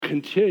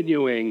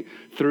continuing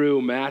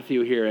through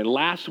Matthew here. And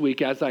last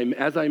week, as I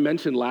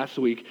mentioned last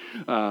week,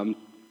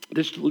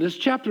 this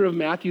chapter of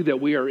Matthew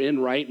that we are in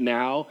right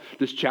now,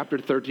 this chapter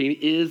 13,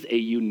 is a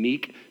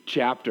unique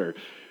chapter.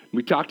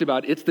 We talked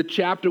about it's the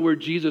chapter where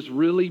Jesus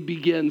really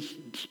begins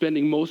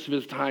spending most of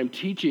his time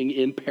teaching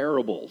in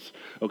parables.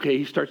 Okay,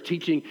 he starts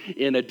teaching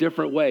in a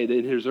different way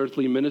than his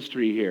earthly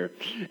ministry here.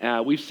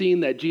 We've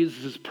seen that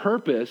Jesus'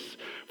 purpose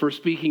for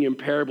speaking in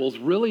parables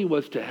really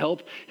was to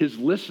help his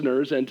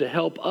listeners and to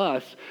help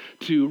us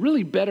to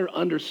really better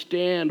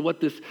understand what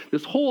this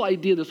whole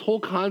idea, this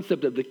whole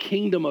concept of the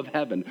kingdom of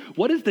heaven.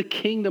 What is the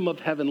kingdom of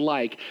heaven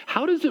like?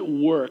 How does it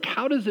work?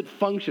 How does it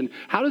function?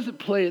 How does it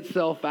play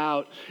itself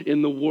out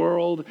in the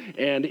world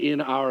and in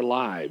our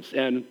lives?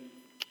 And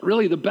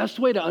really, the best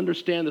way to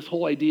understand this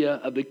whole idea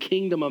of the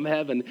kingdom of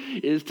heaven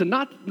is to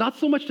not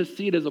so much to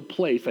see it as a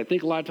place. I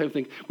think a lot of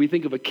times we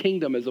think of a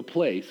kingdom as a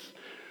place.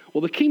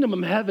 Well, the kingdom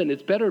of heaven,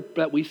 it's better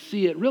that we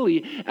see it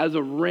really as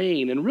a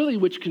reign, and really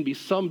which can be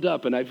summed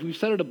up, and we've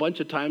said it a bunch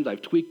of times,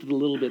 I've tweaked it a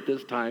little bit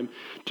this time,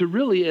 to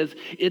really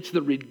it's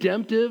the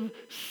redemptive,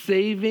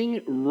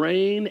 saving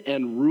reign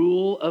and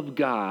rule of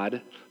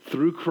God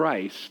through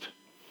Christ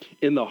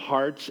in the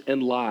hearts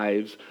and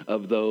lives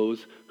of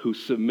those who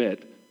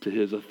submit to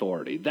his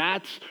authority.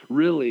 That's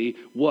really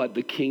what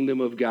the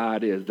kingdom of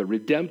God is, the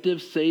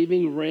redemptive,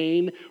 saving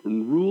reign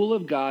and rule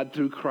of God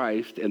through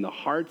Christ in the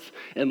hearts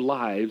and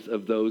lives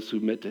of those who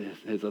submit to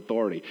his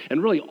authority.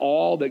 And really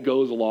all that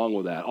goes along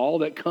with that, all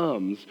that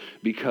comes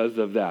because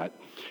of that.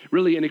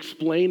 Really, in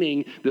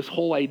explaining this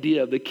whole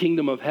idea of the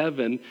kingdom of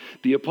heaven,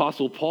 the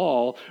Apostle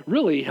Paul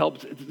really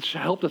helped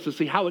us to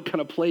see how it kind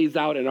of plays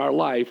out in our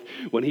life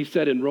when he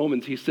said in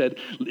Romans, he said,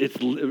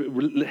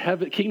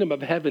 kingdom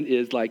of heaven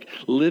is like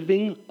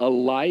living a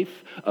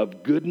life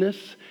of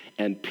goodness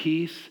and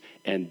peace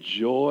and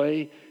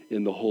joy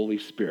in the Holy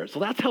Spirit.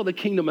 So that's how the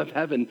kingdom of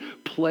heaven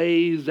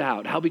plays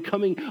out, how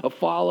becoming a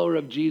follower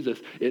of Jesus,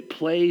 it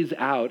plays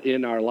out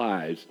in our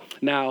lives.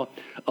 Now,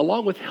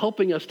 along with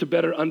helping us to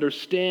better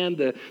understand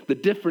the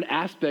different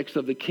aspects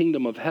of the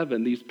kingdom of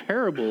heaven, these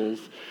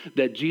parables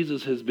that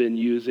Jesus has been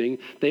using,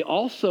 they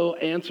also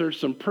answer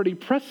some pretty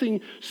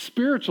pressing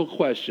spiritual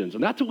questions.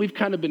 And that's what we've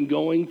kind of been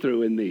going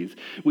through in these.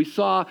 We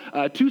saw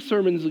 2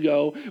 sermons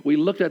ago, we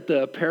looked at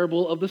the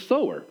parable of the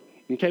sower.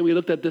 Okay, we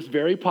looked at this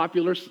very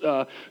popular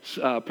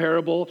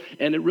parable,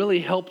 and it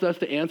really helped us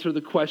to answer the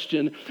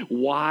question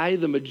why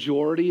the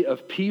majority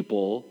of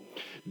people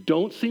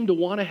don't seem to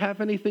want to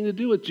have anything to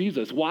do with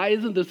Jesus. Why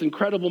isn't this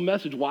incredible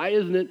message? Why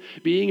isn't it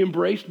being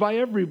embraced by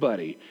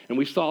everybody? And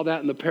we saw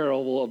that in the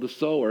parable of the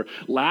sower.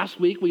 Last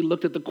week, we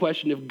looked at the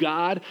question, if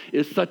God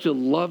is such a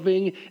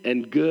loving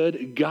and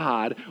good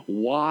God,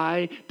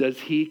 why does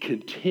he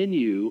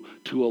continue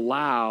to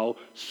allow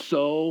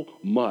so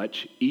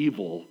much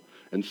evil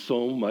and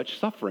so much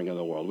suffering in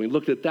the world? We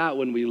looked at that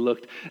when we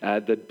looked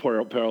at the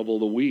parable of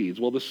the weeds.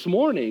 Well, this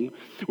morning,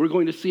 we're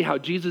going to see how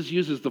Jesus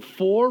uses the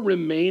 4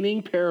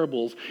 remaining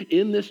parables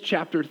in this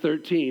chapter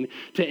 13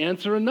 to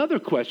answer another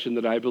question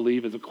that I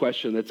believe is a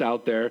question that's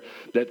out there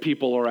that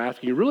people are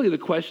asking. Really, the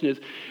question is,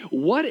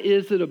 what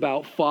is it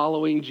about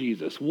following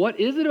Jesus? What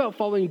is it about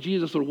following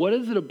Jesus, or what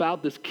is it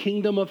about this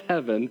kingdom of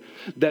heaven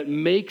that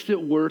makes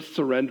it worth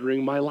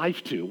surrendering my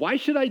life to? Why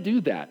should I do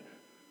that?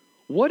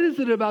 What is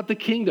it about the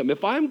kingdom?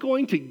 If I'm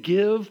going to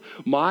give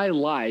my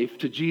life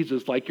to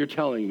Jesus like you're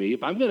telling me,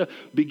 if I'm going to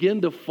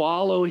begin to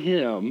follow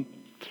him,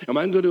 and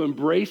I'm going to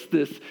embrace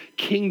this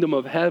kingdom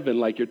of heaven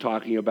like you're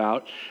talking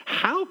about,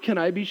 how can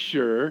I be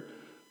sure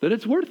that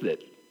it's worth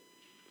it?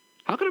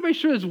 How can I be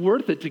sure it's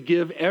worth it to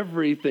give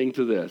everything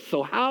to this?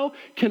 So how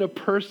can a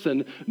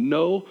person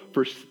know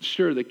for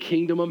sure the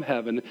kingdom of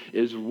heaven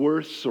is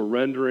worth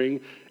surrendering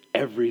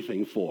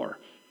everything for?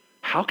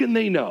 How can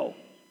they know?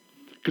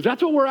 Because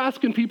that's what we're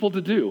asking people to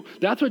do.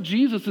 That's what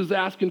Jesus is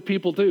asking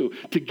people to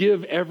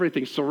give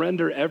everything,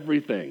 surrender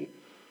everything.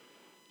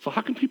 So how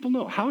can people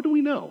know? How do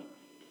we know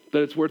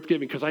that it's worth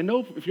giving? Because I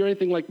know if you're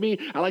anything like me,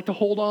 I like to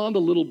hold on to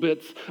little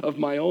bits of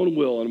my own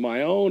will and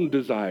my own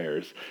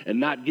desires and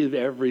not give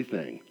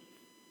everything.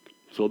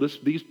 So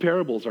these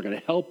parables are going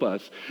to help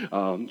us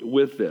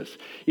with this.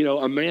 You know,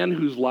 a man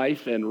whose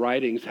life and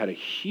writings had a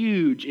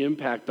huge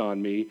impact on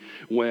me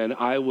when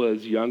I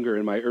was younger,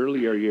 in my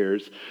earlier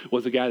years,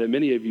 was a guy that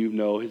many of you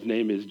know. His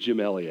name is Jim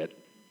Elliot.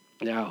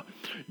 Now,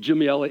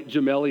 Jim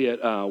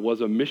Elliot was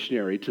a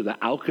missionary to the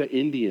Auca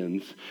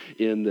Indians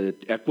in the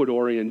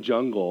Ecuadorian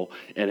jungle,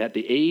 and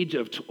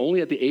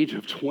only at the age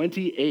of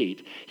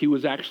 28, he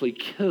was actually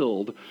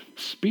killed,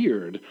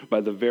 speared by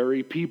the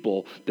very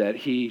people that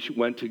he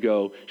went to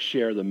go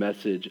share the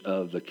message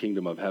of the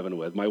kingdom of heaven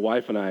with. My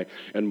wife and I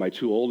and my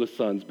 2 oldest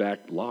sons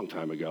back a long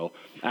time ago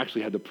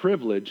actually had the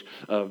privilege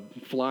of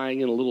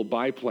flying in a little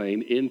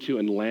biplane into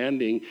and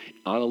landing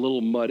on a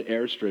little mud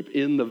airstrip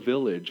in the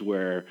village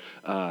where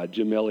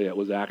Jim Elliot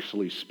was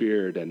actually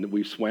speared, and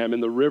we swam in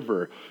the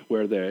river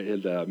where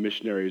the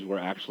missionaries were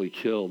actually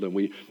killed, and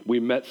we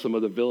met some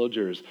of the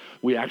villagers.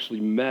 We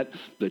actually met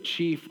the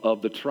chief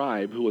of the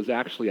tribe, who was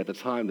actually at the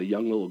time the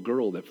young little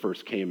girl that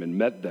first came and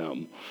met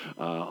them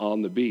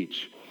on the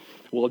beach.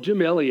 Well,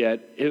 Jim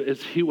Elliot,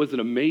 he was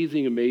an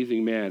amazing,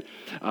 amazing man.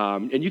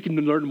 And you can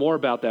learn more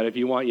about that if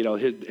you want.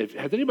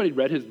 Has anybody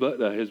read his book,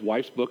 his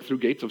wife's book, Through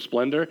Gates of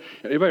Splendor?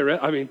 Anybody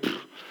read? I mean,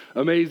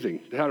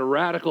 amazing. It had a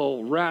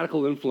radical,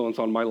 radical influence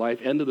on my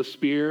life. End of the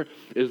Spear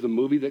is the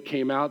movie that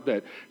came out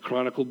that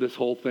chronicled this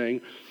whole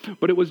thing.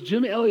 But it was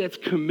Jim Elliot's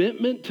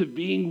commitment to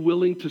being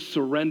willing to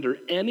surrender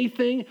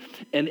anything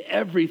and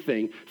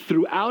everything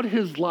throughout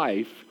his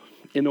life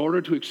in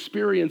order to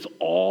experience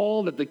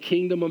all that the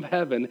kingdom of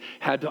heaven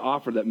had to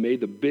offer that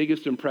made the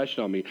biggest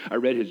impression on me. I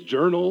read his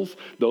journals.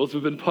 Those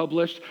have been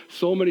published.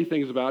 So many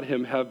things about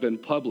him have been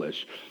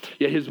published.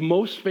 Yet his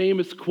most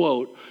famous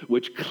quote,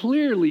 which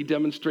clearly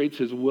demonstrates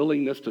his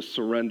willingness to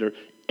surrender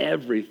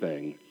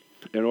everything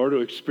in order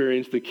to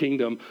experience the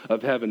kingdom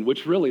of heaven,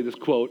 which really, this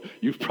quote,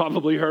 you've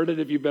probably heard it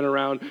if you've been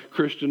around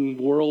Christian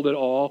world at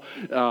all.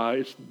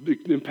 It's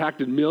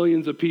impacted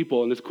millions of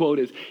people. And this quote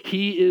is,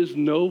 "He is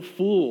no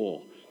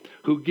fool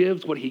who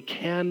gives what he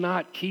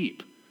cannot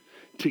keep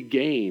to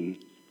gain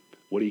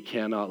what he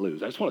cannot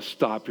lose." I just want to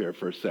stop here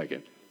for a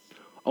second.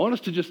 I want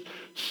us to just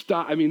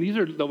stop. I mean, these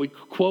are the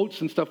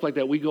quotes and stuff like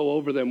that. We go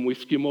over them, we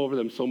skim over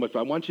them so much, but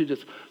I want you to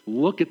just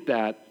look at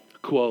that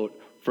quote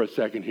for a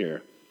second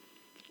here.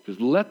 Just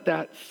let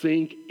that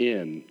sink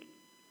in.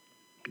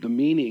 The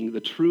meaning, the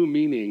true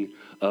meaning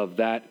of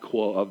that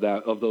quote,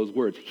 of those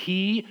words.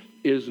 He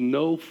is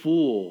no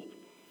fool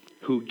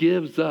who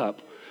gives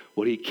up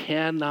what he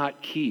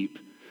cannot keep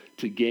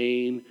to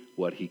gain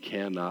what he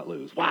cannot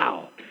lose.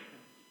 Wow.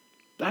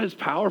 That is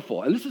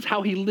powerful. And this is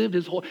how he lived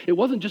it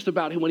wasn't just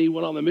about him when he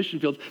went on the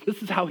mission fields.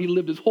 This is how he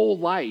lived his whole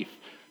life.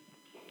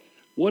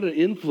 What an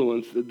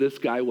influence that this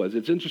guy was.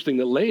 It's interesting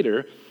that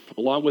later,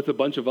 along with a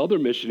bunch of other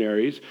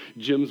missionaries,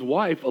 Jim's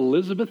wife,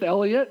 Elizabeth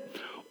Elliot,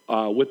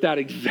 with that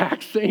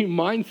exact same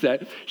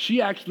mindset, she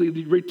actually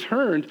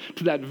returned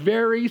to that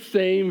very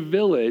same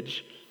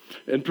village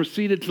and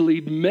proceeded to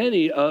lead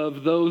many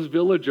of those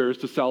villagers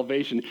to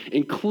salvation,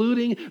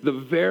 including the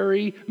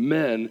very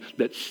men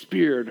that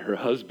speared her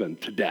husband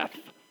to death.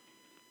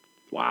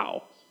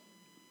 Wow.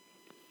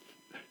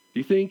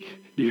 I think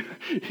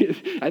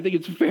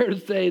it's fair to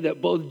say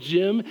that both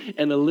Jim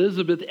and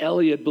Elizabeth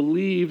Elliot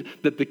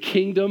believed that the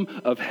kingdom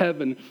of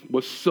heaven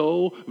was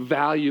so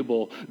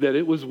valuable that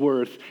it was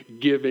worth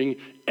giving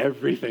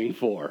everything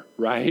for,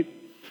 right?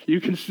 You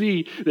can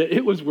see that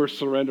it was worth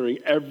surrendering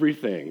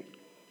everything.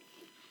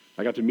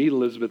 I got to meet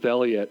Elizabeth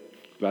Elliot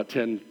about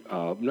a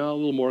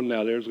little more than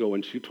that years ago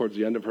when towards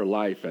the end of her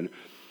life. And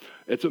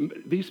it's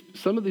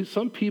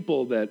some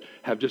people that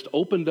have just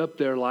opened up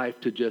their life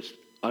to just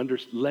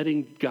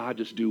letting God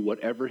just do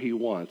whatever he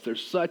wants.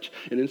 There's such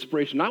an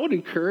inspiration. I would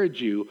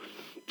encourage you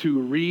to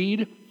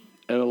read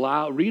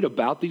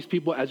about these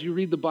people. As you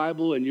read the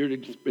Bible and you're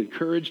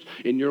encouraged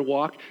in your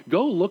walk,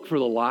 go look for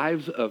the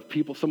lives of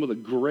people, some of the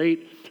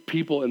great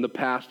people in the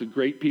past, the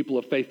great people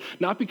of faith,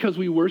 not because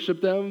we worship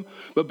them,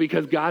 but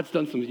because God's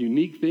done some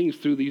unique things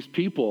through these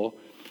people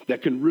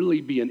that can really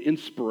be an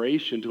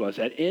inspiration to us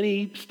at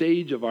any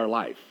stage of our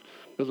life.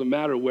 Doesn't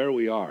matter where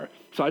we are.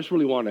 So I just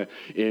really want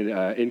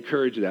to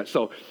encourage that.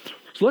 So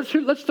let's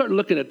start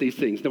looking at these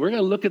things. Now we're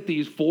going to look at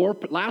these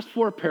last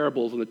four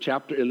parables in the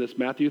chapter in this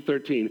Matthew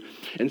 13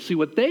 and see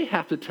what they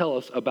have to tell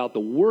us about the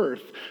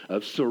worth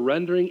of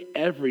surrendering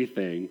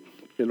everything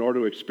in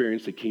order to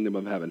experience the kingdom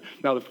of heaven.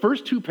 Now, the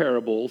first two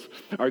parables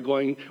we're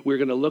going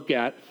to look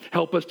at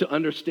help us to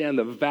understand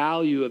the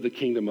value of the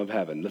kingdom of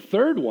heaven. The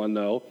third one,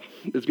 though,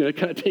 is going to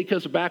kind of take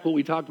us back what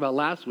we talked about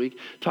last week,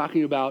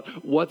 talking about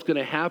what's going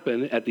to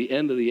happen at the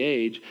end of the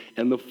age.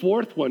 And the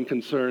fourth one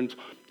concerns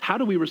how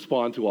do we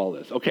respond to all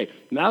this? Okay,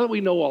 now that we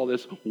know all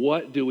this,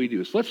 what do we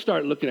do? So let's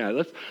start looking at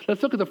it.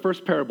 Let's look at the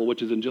first parable,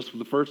 which is in just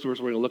the first verse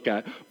we're going to look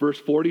at, verse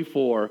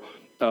 44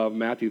 of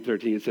Matthew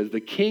 13. It says, "The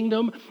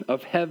kingdom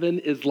of heaven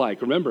is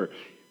like." Remember,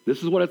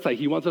 this is what it's like.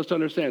 He wants us to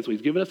understand. So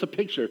he's giving us a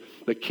picture.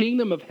 The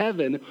kingdom of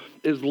heaven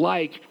is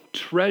like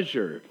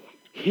treasure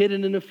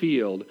hidden in a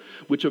field,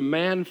 which a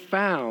man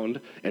found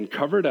and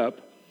covered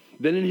up.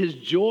 Then in his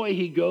joy,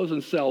 he goes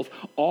and sells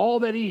all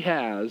that he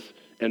has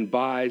and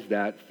buys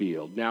that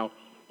field. Now,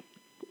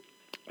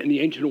 in the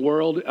ancient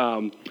world,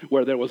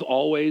 where there was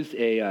always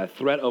a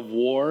threat of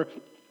war,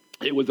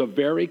 it was a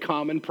very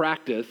common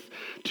practice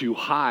to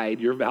hide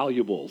your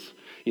valuables.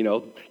 You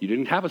know, you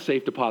didn't have a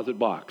safe deposit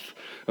box.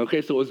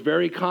 Okay, so it was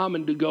very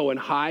common to go and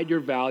hide your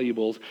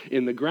valuables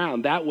in the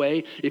ground. That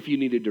way, if you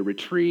needed to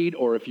retreat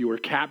or if you were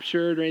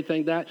captured or anything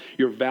like that,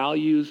 your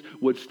values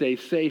would stay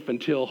safe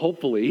until,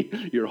 hopefully,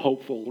 your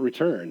hopeful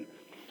return.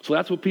 So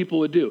that's what people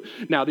would do.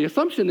 Now, the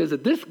assumption is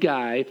that this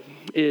guy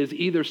is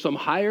either some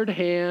hired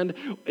hand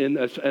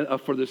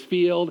for this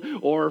field,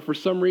 or for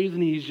some reason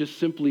he's just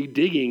simply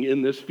digging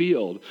in this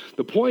field.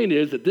 The point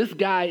is that this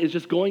guy is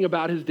just going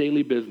about his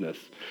daily business.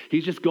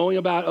 He's just going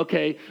about,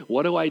 okay,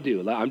 what do I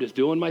do? I'm just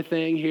doing my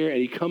thing here, and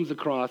he comes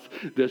across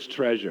this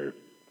treasure.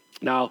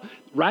 Now,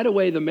 right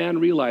away, the man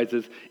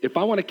realizes, if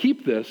I want to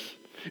keep this,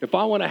 if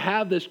I want to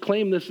have this,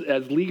 claim this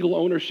as legal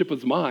ownership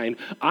as mine,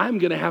 I'm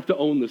going to have to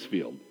own this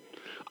field.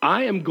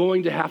 I am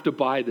going to have to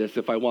buy this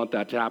if I want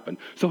that to happen.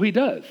 So he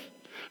does.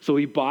 So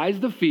he buys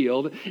the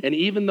field, and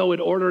even though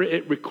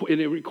it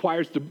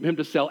requires him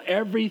to sell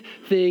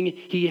everything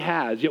he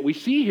has, yet we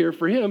see here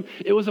for him,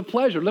 it was a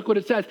pleasure. Look what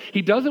it says.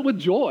 He does it with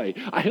joy.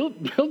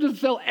 He'll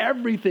just sell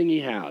everything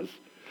he has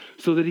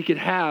so that he could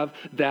have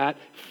that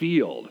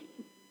field.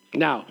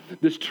 Now,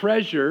 this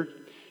treasure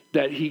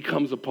that he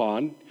comes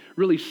upon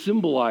really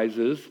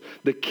symbolizes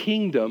the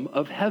kingdom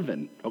of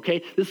heaven,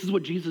 okay? This is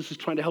what Jesus is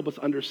trying to help us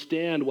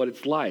understand what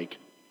it's like.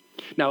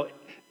 Now,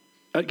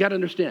 I got to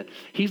understand,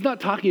 he's not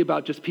talking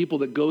about just people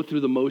that go through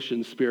the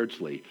motions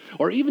spiritually,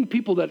 or even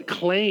people that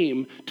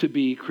claim to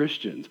be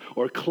Christians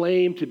or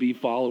claim to be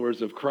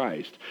followers of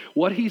Christ.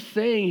 What he's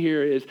saying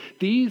here is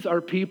these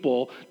are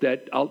people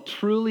that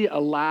truly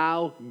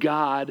allow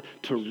God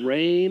to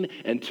reign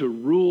and to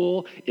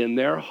rule in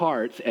their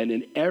hearts and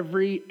in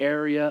every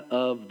area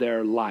of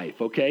their life,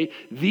 okay?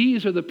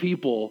 These are the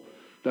people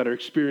that are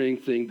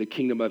experiencing the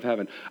kingdom of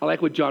heaven. I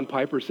like what John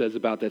Piper says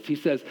about this. He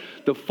says,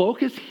 the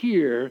focus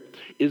here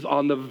is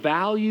on the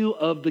value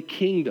of the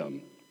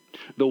kingdom,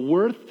 the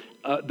worth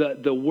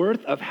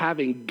of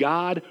having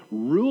God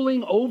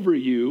ruling over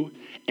you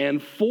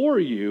and for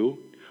you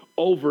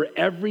over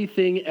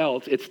everything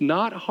else. It's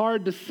not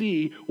hard to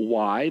see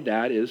why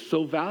that is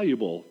so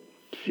valuable.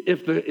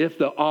 If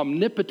the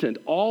omnipotent,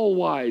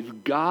 all-wise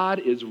God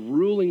is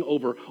ruling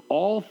over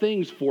all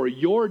things for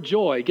your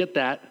joy, get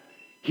that?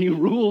 He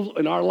rules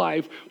in our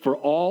life for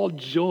all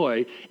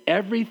joy.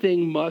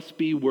 Everything must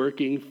be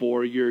working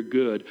for your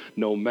good,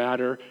 no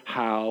matter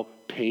how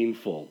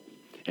painful.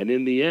 And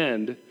in the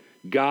end,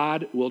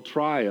 God will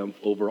triumph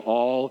over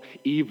all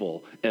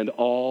evil and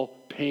all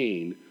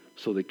pain.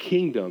 So the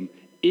kingdom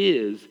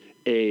is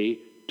a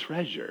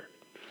treasure.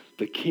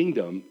 The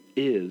kingdom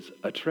is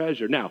a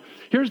treasure. Now,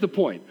 here's the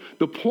point.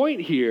 The point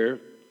here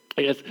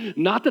is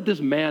not that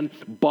this man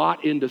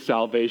bought into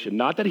salvation,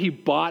 not that he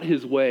bought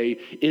his way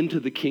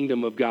into the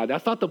kingdom of God.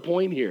 That's not the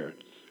point here.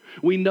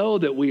 We know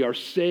that we are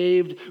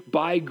saved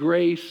by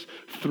grace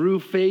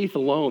through faith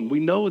alone. We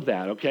know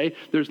that, okay?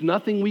 There's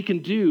nothing we can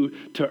do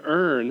to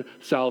earn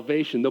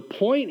salvation. The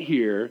point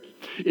here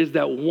is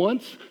that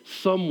once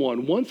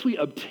we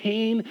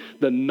obtain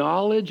the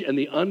knowledge and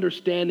the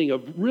understanding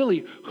of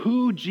really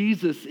who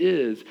Jesus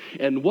is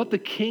and what the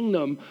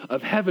kingdom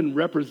of heaven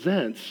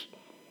represents,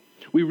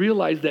 we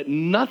realize that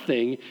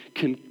nothing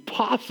can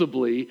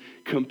possibly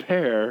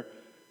compare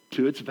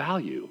to its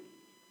value.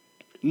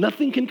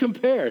 Nothing can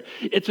compare.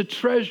 It's a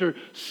treasure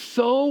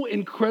so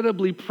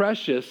incredibly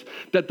precious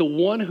that the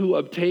one who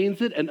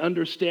obtains it and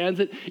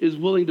understands it is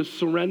willing to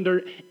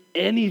surrender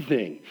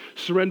anything,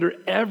 surrender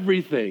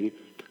everything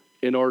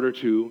in order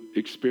to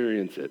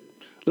experience it.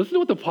 Listen to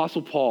what the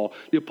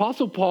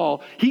Apostle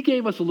Paul, he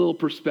gave us a little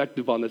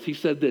perspective on this. He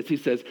said this, he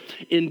says,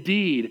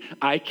 indeed,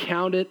 I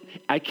count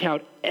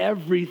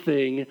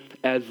everything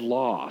as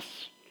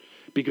loss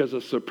because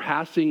of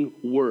surpassing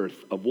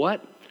worth of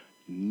what?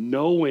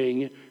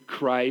 Knowing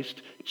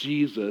Christ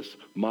Jesus,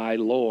 my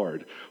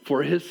Lord.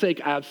 For his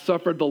sake, I have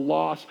suffered the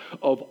loss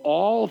of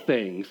all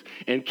things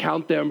and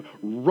count them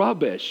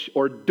rubbish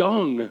or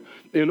dung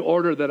in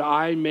order that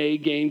I may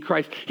gain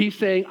Christ. He's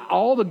saying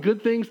all the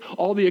good things,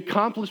 all the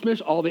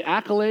accomplishments, all the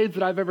accolades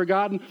that I've ever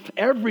gotten,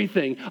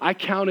 everything, I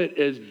count it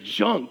as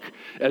junk,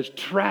 as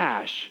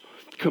trash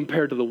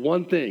compared to the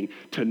one thing,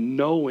 to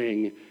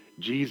knowing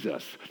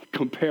Jesus.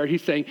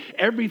 He's saying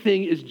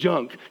everything is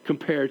junk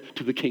compared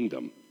to the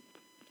kingdom.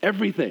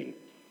 Everything.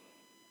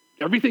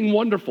 Everything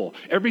wonderful,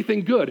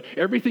 everything good,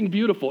 everything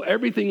beautiful,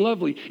 everything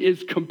lovely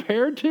is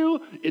compared to,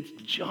 it's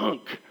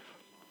junk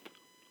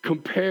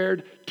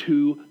compared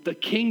to the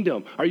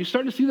kingdom. Are you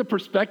starting to see the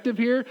perspective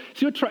here?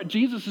 See what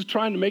Jesus is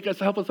trying to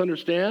help us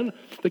understand?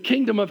 The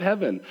kingdom of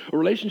heaven, a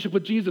relationship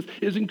with Jesus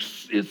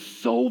is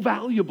so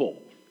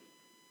valuable.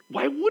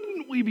 Why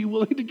wouldn't we be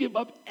willing to give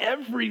up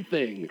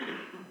everything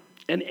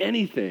and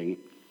anything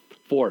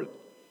for it?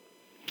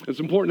 It's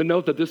important to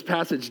note that this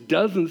passage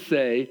doesn't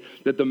say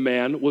that the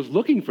man was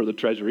looking for the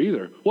treasure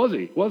either, was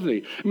he? Wasn't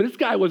he? I mean, this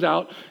guy was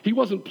out. He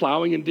wasn't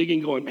plowing and digging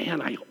going,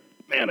 man, I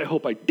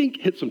hope I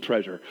hit some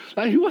treasure.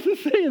 He wasn't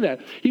saying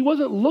that. He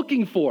wasn't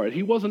looking for it.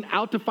 He wasn't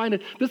out to find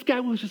it. This guy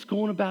was just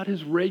going about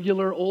his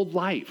regular old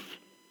life,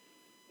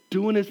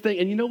 doing his thing.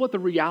 And you know what the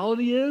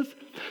reality is?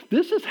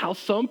 This is how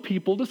some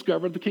people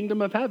discovered the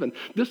kingdom of heaven.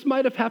 This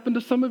might have happened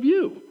to some of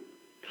you.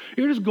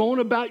 You're just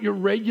going about your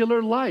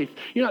regular life.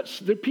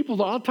 People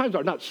a lot of times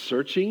are not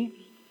searching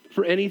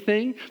for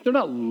anything. They're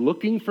not,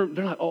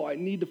 I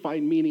need to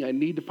find meaning. I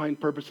need to find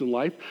purpose in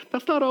life.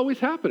 That's not always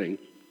happening.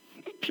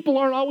 People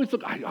aren't always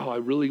looking, I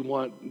really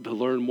want to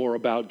learn more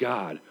about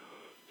God.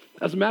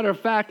 As a matter of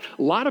fact,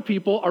 a lot of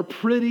people are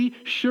pretty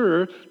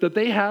sure that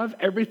they have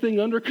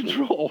everything under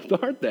control,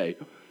 aren't they?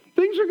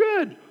 Things are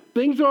good.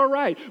 Things are all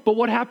right. But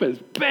what happens?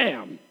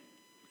 Bam!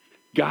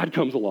 God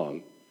comes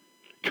along.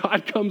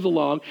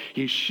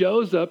 He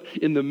shows up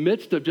in the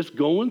midst of just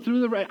going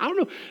through I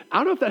don't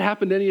know if that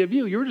happened to any of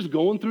you. You were just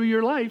going through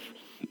your life,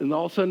 and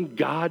all of a sudden,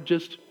 God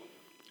just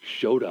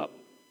showed up.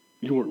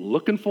 You weren't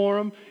looking for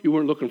him. You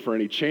weren't looking for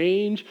any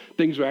change.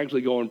 Things were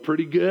actually going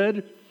pretty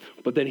good.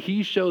 But then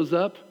he shows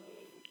up,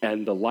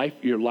 and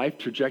your life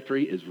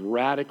trajectory is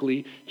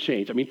radically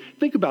changed. I mean,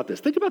 think about this.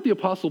 Think about the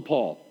Apostle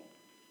Paul.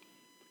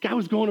 Guy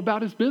was going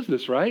about his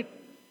business, right?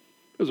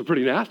 It was a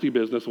pretty nasty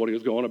business what he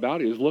was going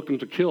about. He was looking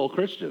to kill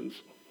Christians.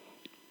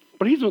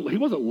 But he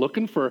wasn't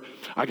looking for,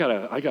 I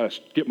gotta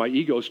get my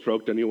ego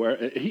stroked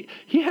anywhere.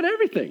 He had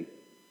everything.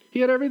 He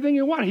had everything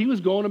he wanted. He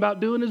was going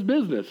about doing his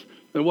business.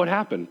 And what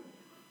happened?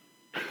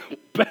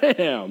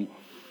 Bam!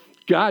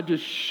 God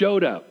just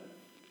showed up.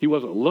 He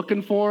wasn't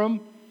looking for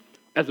him.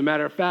 As a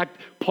matter of fact,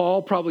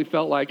 Paul probably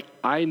felt like,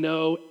 I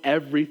know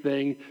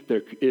everything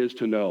there is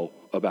to know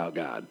about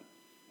God.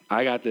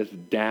 I got this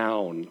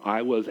down.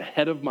 I was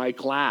ahead of my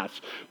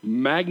class.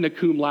 Magna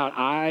cum laude.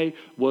 I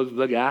was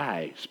the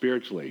guy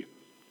spiritually.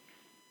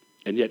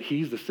 And yet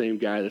he's the same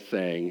guy that's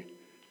saying,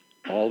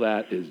 all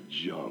that is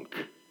junk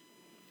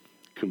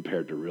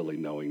compared to really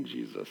knowing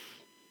Jesus.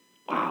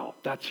 Wow,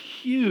 that's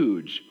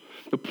huge.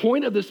 The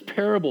point of this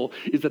parable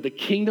is that the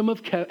kingdom of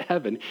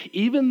heaven,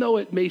 even though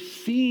it may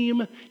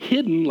seem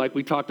hidden, like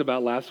we talked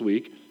about last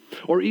week,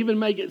 or even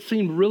make it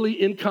seem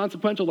really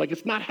inconsequential, like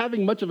it's not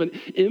having much of an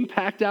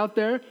impact out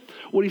there,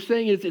 what he's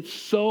saying is it's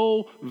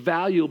so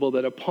valuable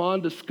that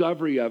upon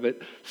discovery of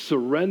it,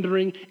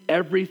 surrendering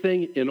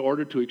everything in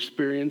order to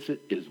experience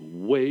it is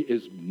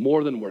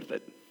more than worth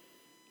it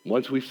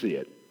once we see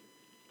it.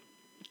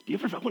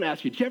 I want to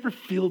ask you, do you ever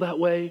feel that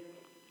way?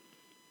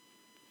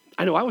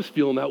 I know I was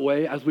feeling that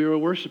way as we were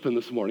worshiping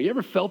this morning. You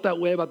ever felt that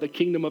way about the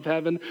kingdom of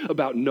heaven,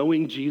 about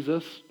knowing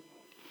Jesus?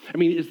 I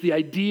mean, it's the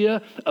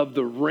idea of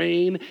the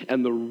reign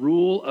and the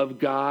rule of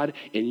God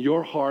in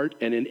your heart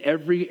and in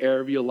every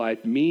area of your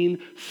life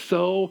mean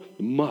so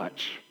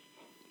much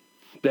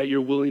that you're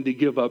willing to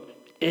give up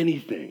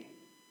anything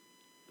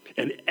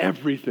and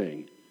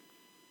everything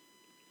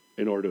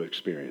in order to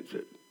experience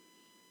it.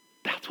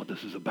 That's what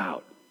this is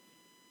about,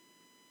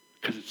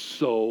 because it's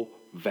so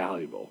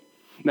valuable.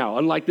 Now,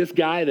 unlike this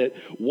guy that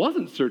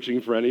wasn't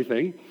searching for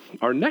anything,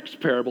 our next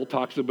parable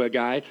talks about a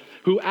guy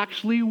who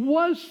actually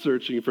was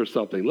searching for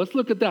something. Let's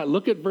look at that.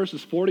 Look at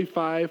verses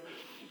 45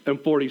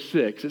 and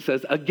 46. It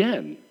says,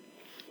 again,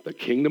 the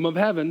kingdom of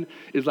heaven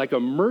is like a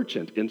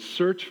merchant in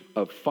search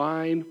of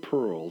fine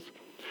pearls,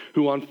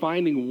 who on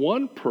finding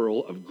one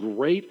pearl of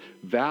great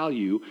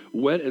value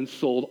went and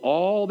sold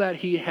all that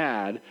he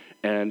had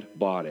and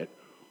bought it.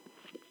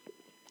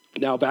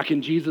 Now, back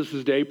in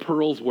Jesus' day,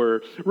 pearls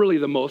were really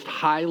the most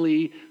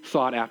highly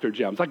sought after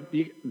gems,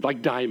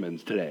 like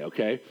diamonds today,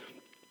 okay?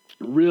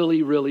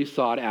 Really, really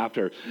sought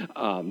after.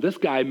 This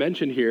guy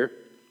mentioned here,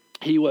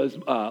 he was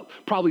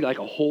probably like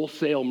a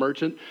wholesale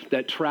merchant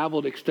that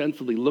traveled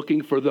extensively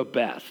looking for the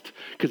best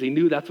because he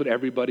knew that's what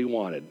everybody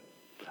wanted.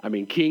 I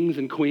mean, kings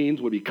and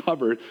queens would be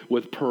covered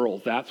with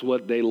pearls. That's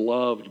what they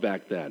loved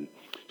back then.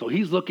 So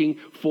he's looking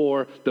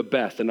for the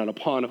best. And then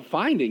upon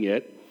finding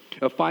it,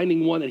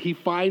 finding one, that he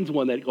finds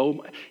one that,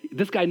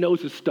 this guy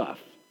knows his stuff.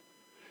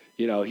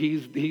 You know,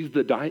 he's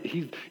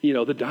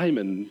the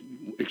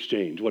diamond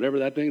exchange, whatever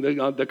that thing,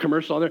 the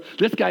commercial on there.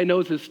 This guy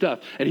knows his stuff,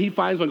 and he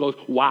finds one and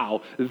goes,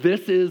 wow,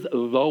 this is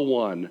the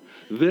one.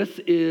 This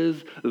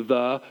is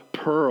the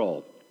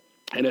pearl.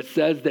 And it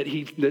says that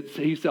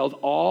he sells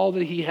all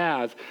that he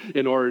has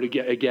in order to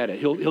get it.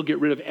 He'll get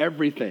rid of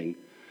everything.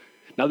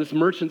 Now, this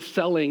merchant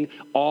selling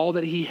all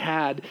that he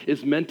had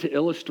is meant to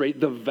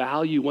illustrate the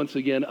value, once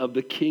again, of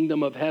the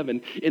kingdom of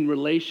heaven in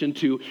relation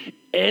to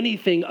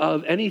anything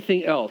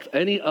else,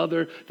 any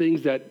other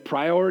things that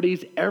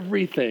priorities,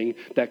 everything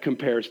that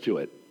compares to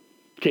it.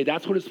 Okay,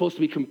 that's what it's supposed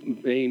to be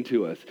conveying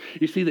to us.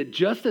 You see that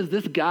just as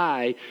this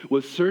guy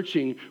was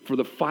searching for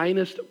the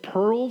finest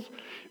pearls,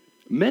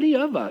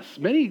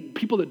 many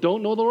people that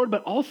don't know the Lord,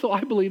 but also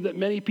I believe that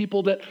many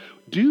people that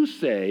do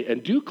say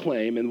and do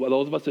claim, and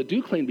those of us that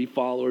do claim to be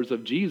followers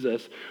of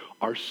Jesus,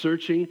 are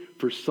searching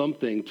for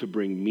something to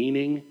bring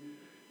meaning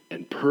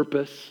and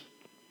purpose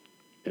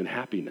and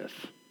happiness.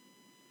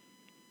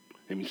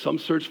 I mean, some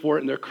search for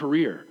it in their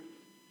career.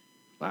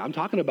 I'm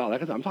talking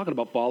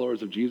about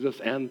followers of Jesus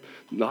and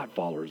not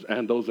followers,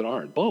 and those that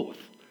aren't, both.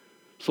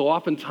 So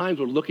oftentimes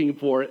we're looking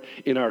for it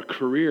in our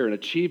career and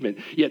achievement,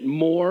 yet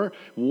more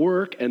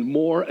work and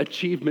more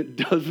achievement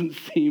doesn't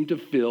seem to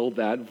fill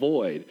that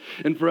void.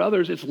 And for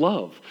others, it's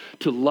love,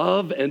 to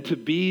love and to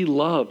be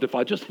loved. If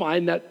I just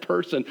find that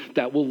person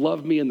that will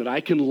love me and that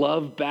I can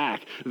love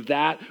back,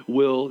 that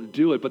will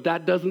do it. But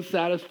that doesn't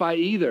satisfy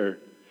either,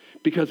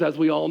 because as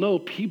we all know,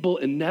 people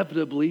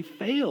inevitably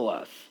fail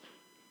us.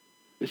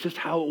 It's just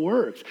how it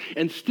works.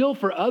 And still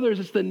for others,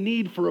 it's the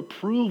need for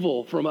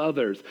approval from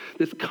others,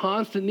 this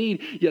constant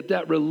need, yet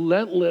that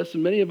relentless,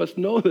 many of us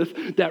know this,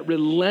 that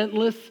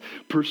relentless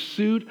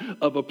pursuit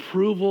of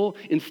approval,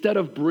 instead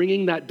of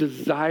bringing that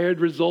desired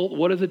result,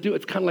 what does it do?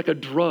 It's kind of like a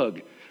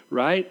drug,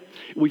 right?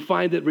 We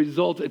find that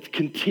results, we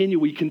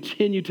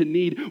continue to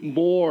need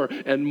more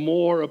and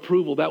more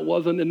approval. That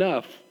wasn't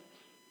enough.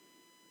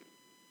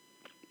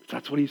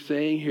 That's what he's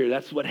saying here.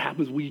 That's what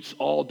happens. We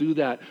all do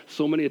that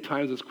so many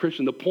times as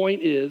Christians. The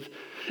point is,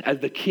 as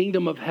the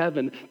kingdom of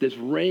heaven, this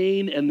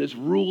reign and this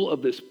rule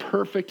of this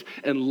perfect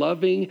and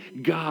loving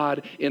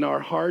God in our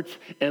hearts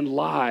and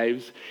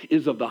lives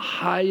is of the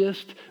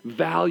highest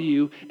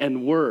value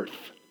and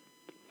worth.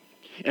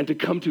 And to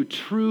come to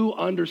true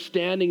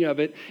understanding of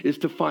it is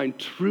to find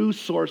true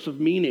source of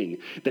meaning,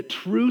 the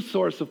true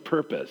source of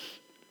purpose,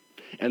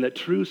 and the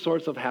true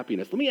source of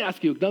happiness. Let me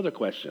ask you another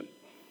question.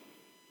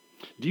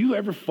 Do you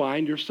ever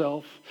find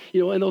yourself,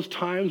 in those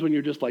times when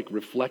you're just like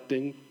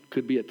reflecting,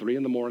 could be at 3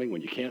 a.m.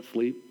 when you can't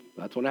sleep,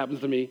 that's what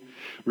happens to me,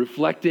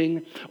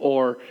 reflecting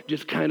or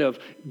just kind of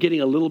getting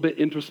a little bit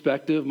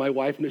introspective. My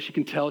wife, she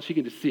can tell, she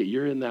can just see it.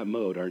 You're in that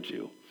mode, aren't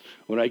you?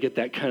 When I get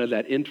that kind of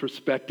that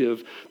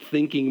introspective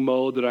thinking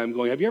mode that I'm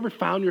going, have you ever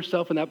found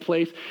yourself in that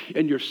place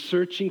and you're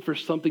searching for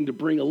something to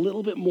bring a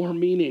little bit more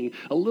meaning,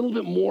 a little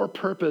bit more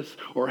purpose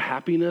or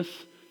happiness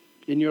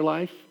in your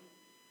life?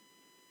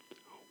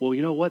 Well,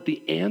 you know what?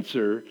 The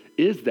answer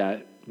is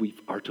that we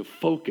are to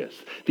focus.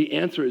 The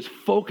answer is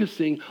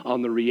focusing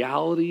on the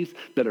realities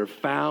that are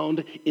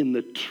found in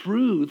the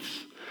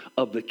truths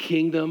of the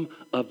kingdom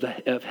of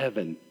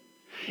heaven.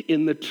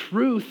 In the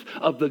truth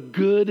of the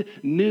good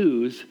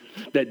news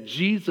that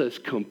Jesus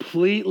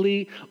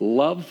completely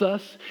loves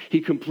us,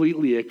 he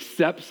completely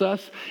accepts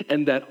us,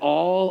 and that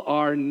all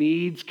our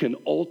needs can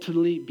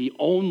ultimately be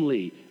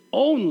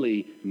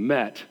only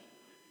met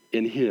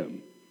in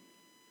him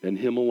and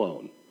him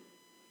alone.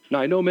 Now,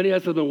 I know many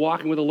of us have been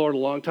walking with the Lord a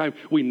long time.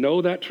 We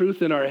know that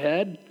truth in our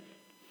head,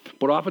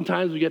 but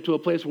oftentimes we get to a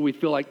place where we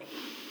feel like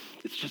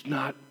it's just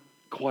not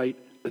quite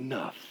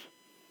enough.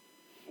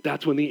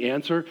 That's when the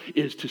answer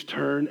is to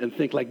turn and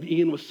think, like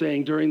Ian was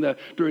saying during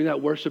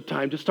that worship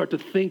time, just start to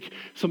think.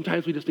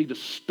 Sometimes we just need to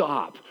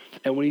stop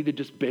and we need to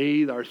just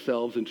bathe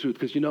ourselves in truth.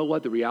 Because you know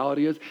what? The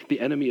reality is the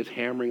enemy is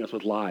hammering us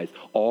with lies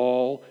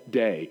all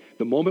day.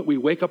 The moment we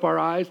wake up our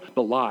eyes,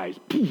 the lies,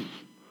 poof,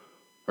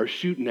 are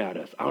shooting at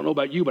us. I don't know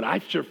about you, but I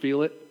sure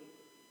feel it.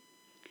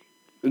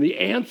 And the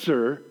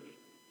answer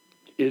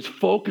is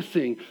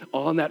focusing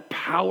on the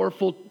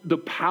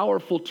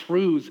powerful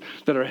truths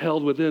that are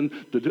held within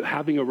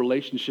having a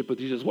relationship with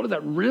Jesus. What does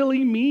that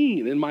really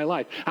mean in my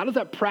life? How does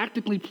that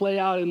practically play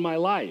out in my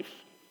life?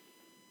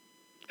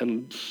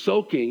 And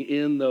soaking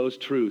in those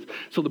truths.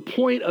 So the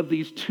point of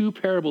these two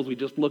parables we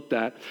just looked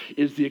at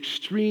is the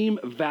extreme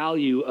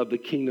value of the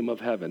kingdom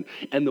of heaven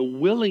and the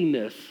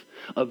willingness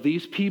of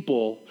these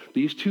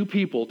two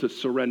people to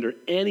surrender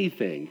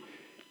anything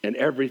and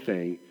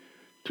everything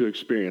to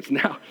experience.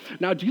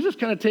 Now Jesus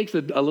kind of takes a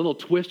little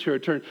twist here, a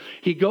turn.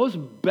 He goes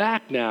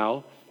back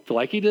now to,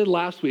 like he did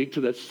last week,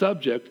 to the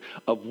subject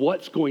of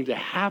what's going to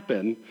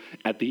happen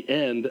at the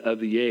end of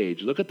the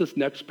age. Look at this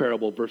next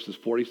parable, verses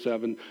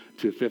 47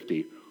 to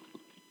 50.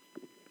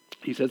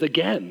 He says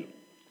again,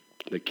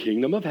 the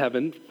kingdom of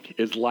heaven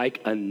is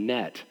like a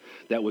net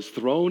that was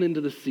thrown into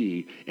the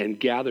sea and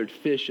gathered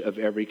fish of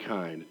every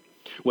kind.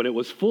 When it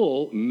was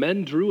full,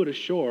 men drew it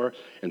ashore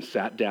and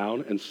sat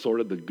down and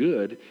sorted the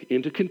good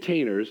into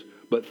containers,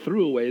 but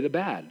threw away the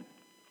bad.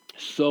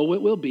 So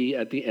it will be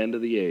at the end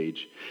of the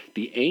age.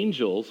 The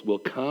angels will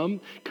come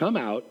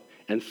out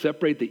and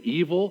separate the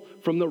evil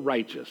from the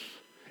righteous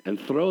and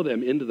throw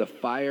them into the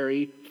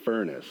fiery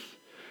furnace.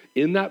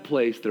 In that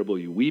place there will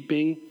be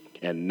weeping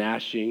and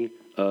gnashing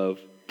of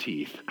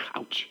teeth.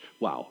 Ouch.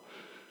 Wow.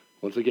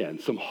 Once again,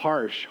 some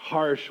harsh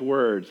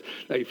words.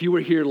 Now, if you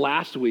were here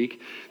last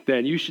week,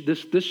 then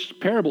this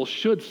parable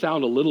should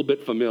sound a little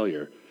bit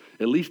familiar,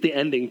 at least the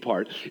ending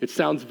part. It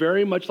sounds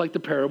very much like the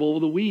parable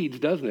of the weeds,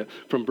 doesn't it?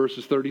 From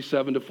verses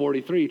 37 to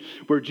 43,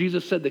 where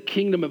Jesus said the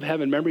kingdom of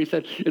heaven, remember he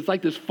said, it's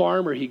like this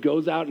farmer, he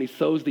goes out and he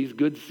sows these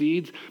good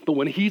seeds, but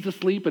when he's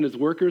asleep and his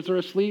workers are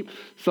asleep,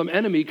 some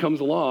enemy comes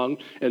along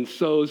and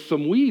sows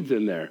some weeds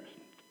in there.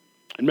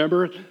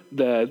 Remember,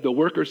 the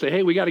workers say,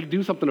 hey, we got to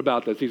do something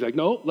about this. He's like,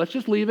 no, let's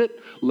just leave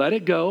it. Let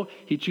it go.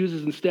 He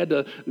chooses instead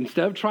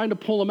of trying to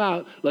pull them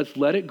out, let's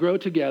let it grow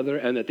together.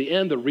 And at the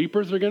end, the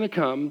reapers are going to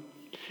come.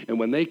 And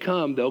when they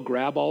come, they'll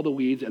grab all the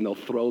weeds and they'll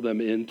throw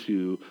them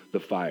into the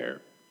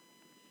fire.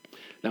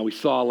 Now, we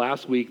saw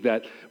last week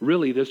that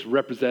really this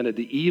represented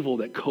the evil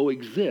that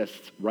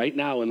coexists right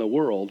now in the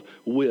world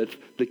with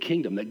the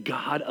kingdom that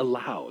God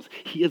allows.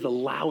 He is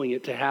allowing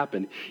it to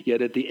happen.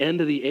 Yet at the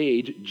end of the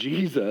age,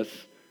 Jesus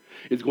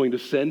is going to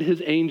send his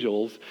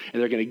angels,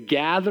 and they're going to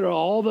gather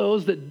all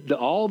those that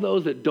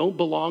don't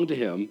belong to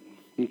him,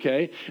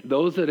 okay?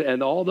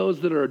 All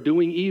those that are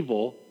doing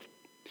evil,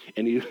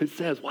 and he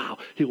says, wow,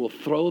 he will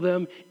throw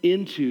them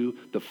into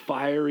the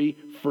fiery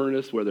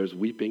furnace where there's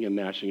weeping and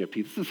gnashing of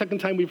teeth. This is the second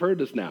time we've heard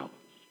this now.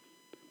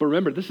 But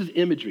remember, this is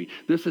imagery.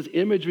 This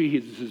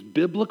is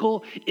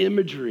biblical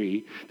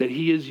imagery that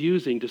he is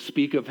using to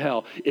speak of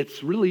hell.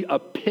 It's really a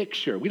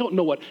picture. We don't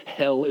know what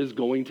hell is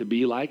going to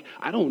be like.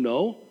 I don't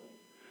know.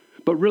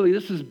 But really,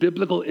 this is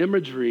biblical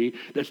imagery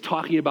that's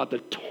talking about the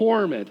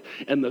torment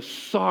and the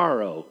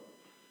sorrow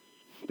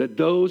that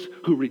those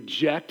who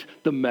reject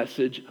the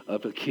message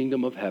of the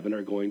kingdom of heaven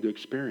are going to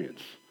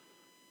experience.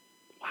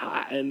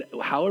 And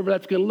however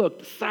that's going to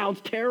look,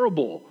 sounds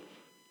terrible.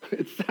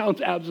 It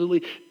sounds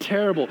absolutely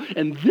terrible.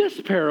 And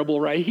this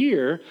parable right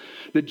here,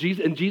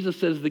 Jesus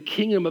says the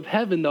kingdom of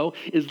heaven, though,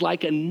 is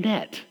like a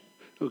net.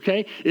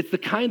 Okay? It's the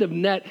kind of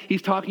net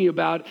he's talking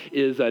about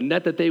is a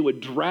net that they would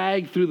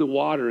drag through the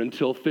water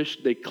until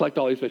they collect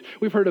all these fish.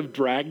 We've heard of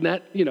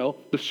Dragnet,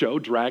 the show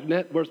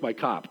Dragnet. Where's my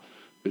cop?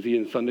 Is he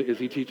in Sunday? Is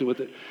he teaching with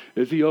it?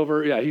 Is he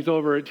over? Yeah, he's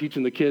over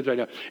teaching the kids right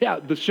now. Yeah,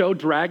 the show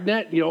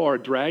Dragnet, or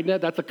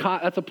Dragnet, that's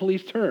a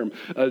police term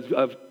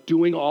of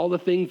doing all the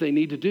things they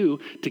need to do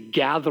to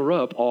gather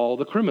up all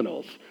the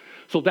criminals.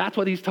 So that's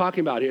what he's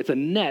talking about here. It's a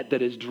net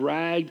that is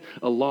dragged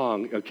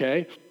along,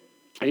 okay?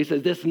 And he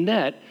says this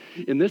net,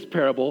 in this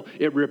parable,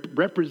 it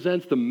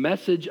represents the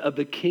message of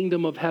the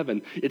kingdom of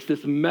heaven. It's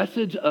this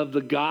message of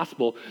the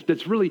gospel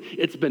that's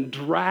it's been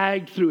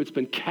dragged through, it's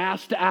been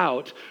cast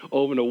out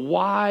over a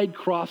wide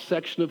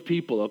cross-section of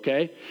people,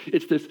 okay?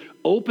 It's this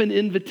open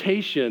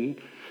invitation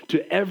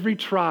to every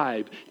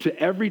tribe, to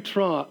every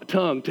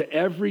tongue, to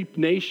every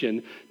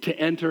nation to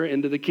enter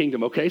into the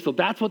kingdom, okay? So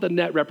that's what the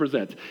net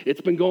represents.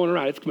 It's been going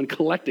around. It's been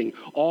collecting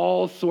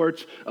all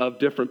sorts of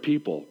different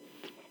people.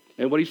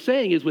 And what he's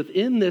saying is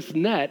within this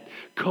net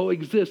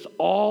coexists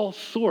all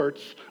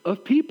sorts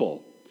of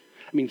people.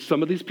 I mean,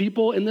 some of these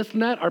people in this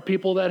net are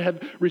people that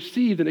have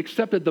received and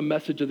accepted the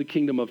message of the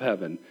kingdom of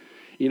heaven.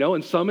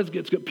 And some it's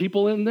got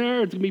people in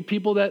there. It's going to be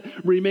people that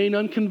remain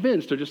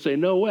unconvinced or just say,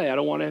 no way, I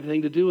don't want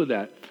anything to do with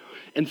that.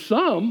 And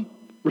some,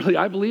 really,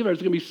 I believe there's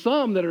going to be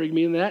some that are going to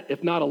be in that,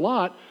 if not a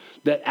lot,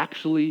 that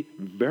actually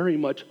very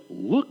much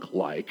look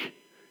like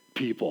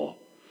people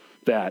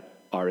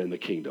that are in the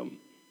kingdom,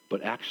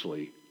 but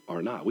actually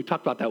are not. We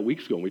talked about that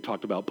weeks ago when we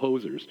talked about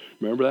posers.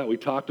 Remember that? We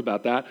talked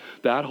about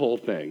that whole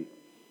thing.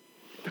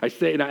 I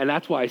say, and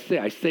that's why I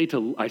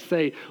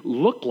say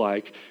look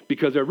like,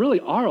 because there really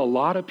are a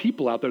lot of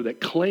people out there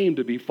that claim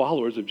to be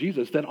followers of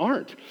Jesus that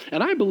aren't.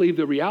 And I believe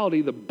the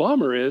reality, the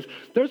bummer is,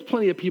 there's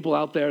plenty of people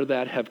out there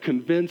that have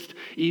convinced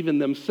even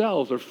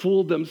themselves or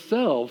fooled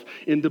themselves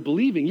into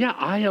believing, yeah,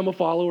 I am a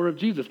follower of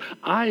Jesus.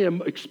 I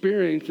am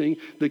experiencing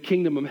the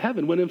kingdom of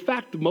heaven, when in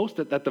fact,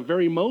 at the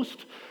very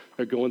most,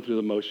 they're going through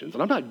the motions.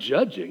 And I'm not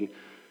judging.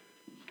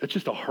 It's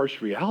just a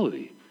harsh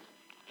reality.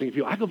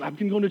 I've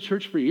been going to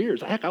church for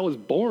years. Heck, I was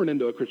born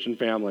into a Christian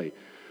family.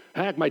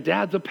 Heck, my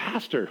dad's a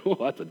pastor. Oh,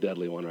 that's a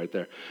deadly one right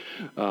there.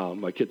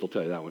 My kids will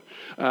tell you that one.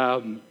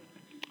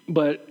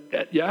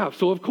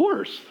 So of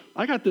course,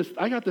 I got this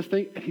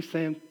thing. And he's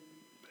saying,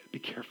 be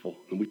careful.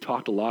 And we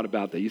talked a lot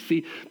about that. You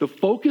see, the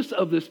focus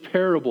of this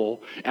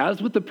parable, as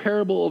with the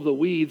parable of the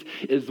weeds,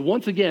 is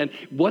once again,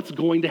 what's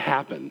going to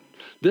happen.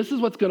 This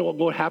is what's going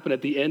to happen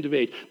at the end of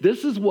age.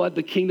 This is what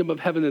the kingdom of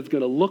heaven is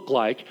going to look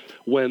like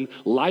when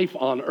life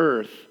on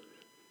earth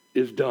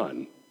is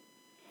done.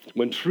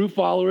 When true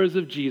followers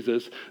of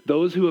Jesus,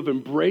 those who have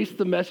embraced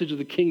the message of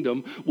the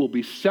kingdom, will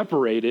be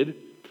separated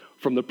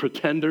from the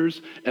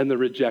pretenders and the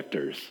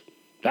rejectors.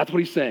 That's what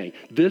he's saying.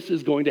 This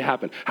is going to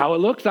happen. How it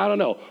looks, I don't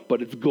know,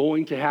 but it's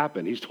going to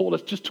happen. He's told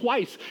us just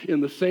twice in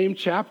the same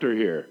chapter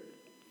here.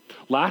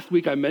 Last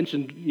week I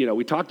mentioned,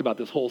 we talked about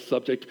this whole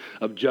subject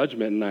of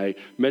judgment, and I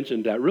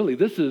mentioned that really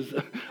this is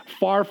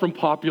far from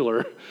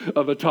popular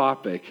of a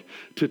topic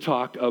to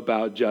talk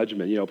about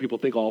judgment. People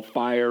think all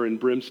fire and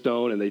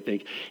brimstone, and they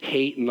think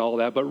hate and all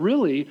that, but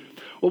really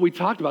what we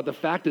talked about, the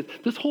fact is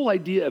this whole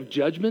idea of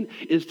judgment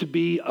is to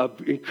be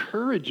of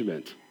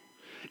encouragement.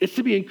 It's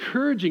to be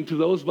encouraging to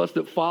those of us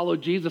that follow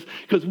Jesus,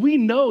 because we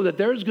know that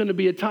there's going to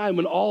be a time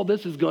when all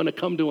this is going to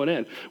come to an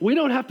end. We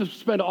don't have to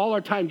spend all our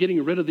time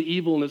getting rid of the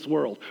evil in this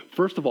world.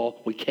 First of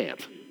all, we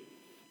can't.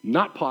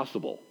 Not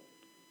possible.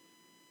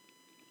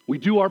 We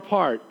do our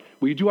part.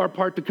 We do our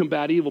part to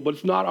combat evil, but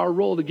it's not our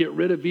role to get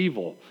rid of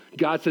evil.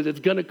 God says it's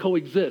going to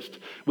coexist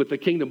with the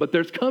kingdom, but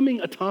there's coming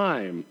a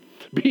time.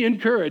 Be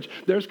encouraged.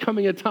 There's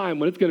coming a time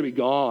when it's going to be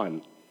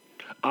gone.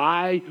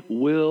 I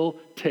will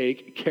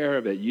take care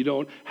of it. You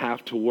don't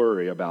have to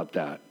worry about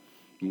that,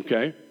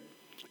 okay?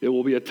 It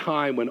will be a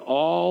time when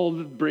all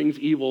that brings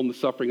evil and the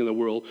suffering in the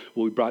world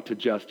will be brought to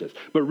justice.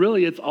 But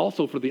really, it's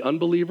also for the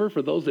unbeliever,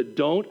 for those that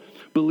don't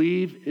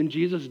believe in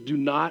Jesus, do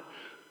not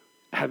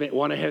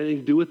want to have anything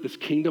to do with this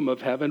kingdom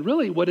of heaven.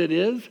 Really, what it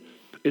is,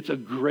 it's a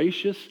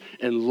gracious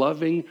and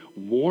loving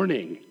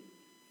warning.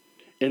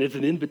 And it's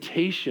an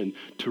invitation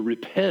to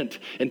repent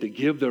and to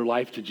give their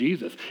life to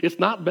Jesus. It's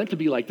not meant to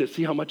be like this,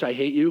 see how much I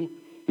hate you?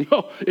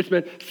 No, it's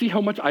meant, see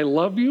how much I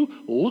love you?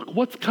 Look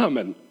what's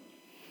coming.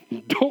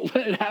 Don't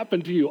let it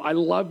happen to you. I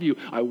love you.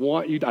 I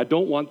want you. I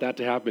don't want that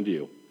to happen to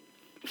you.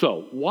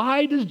 So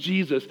why does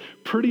Jesus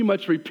pretty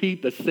much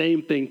repeat the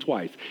same thing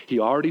twice? He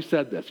already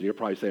said this, and you're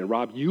probably saying,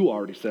 Rob, you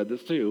already said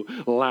this too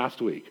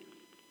last week.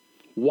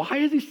 Why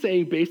is he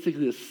saying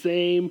basically the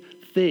same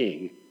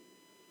thing,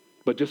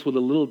 but just with a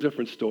little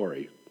different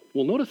story?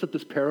 Well, notice that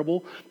this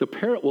parable, a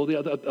parable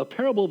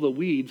of the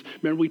weeds,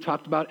 remember we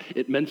talked about,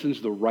 it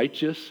mentions the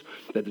righteous,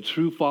 that the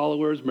true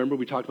followers, remember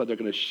we talked about they're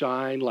going to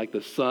shine like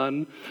the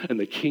sun in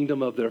the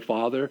kingdom of their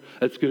Father.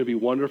 That's going to be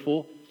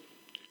wonderful.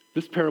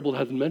 This parable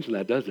doesn't mention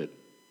that, does it?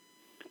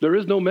 There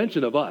is no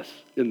mention of us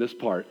in this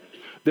part.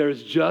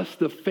 There's just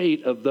the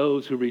fate of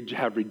those who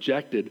have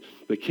rejected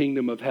the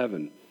kingdom of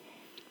heaven.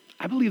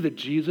 I believe that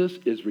Jesus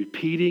is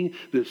repeating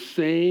the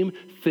same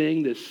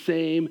thing, the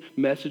same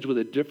message with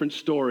a different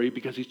story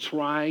because he's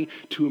trying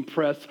to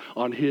impress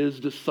on his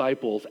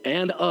disciples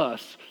and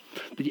us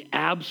the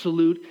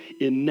absolute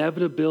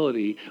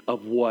inevitability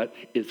of what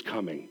is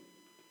coming.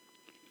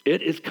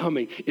 It is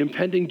coming.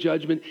 Impending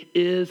judgment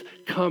is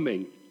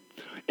coming.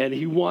 And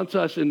he wants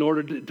us, in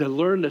order to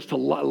learn this, to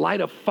light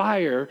a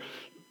fire,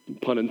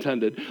 pun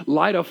intended,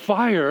 light a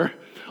fire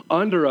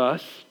under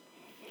us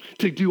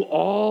to do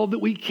all that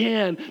we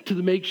can to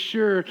make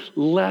sure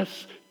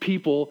less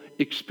people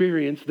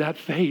experience that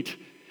fate.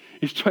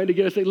 He's trying to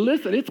get us to say,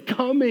 listen, it's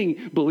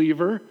coming,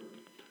 believer.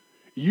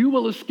 You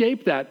will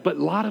escape that, but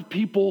a lot of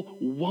people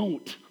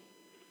won't.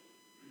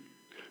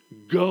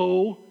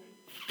 Go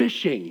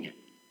fishing.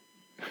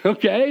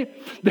 Okay?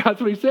 That's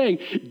what he's saying.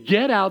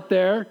 Get out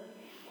there.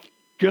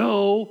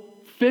 Go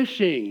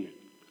fishing.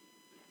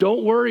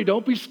 Don't worry.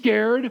 Don't be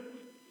scared.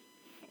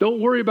 Don't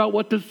worry about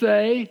what to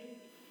say.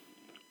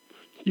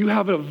 You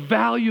have a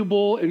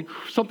valuable and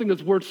something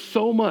that's worth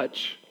so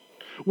much,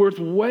 worth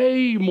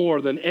way more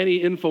than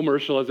any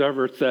infomercial has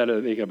ever said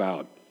anything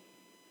about.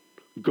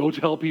 Go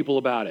tell people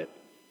about it.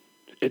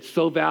 It's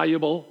so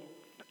valuable.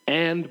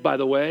 And by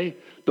the way,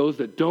 those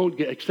that don't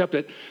accept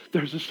it,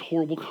 there's just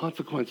horrible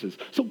consequences.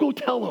 So go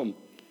tell them.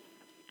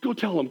 Go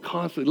tell them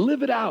constantly.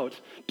 Live it out.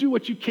 Do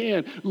what you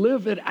can.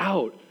 Live it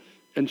out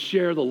and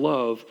share the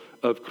love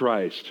of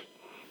Christ.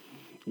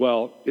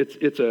 Well,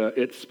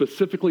 it's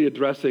specifically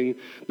addressing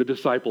the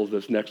disciples,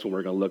 this next one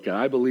we're going to look at.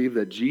 I believe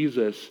that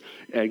Jesus,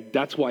 and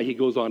that's why he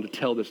goes on to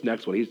tell this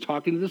next one. He's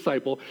talking to the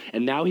disciple,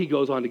 and now he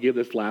goes on to give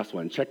this last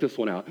one. Check this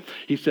one out.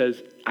 He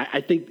says, I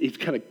think he's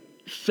kind of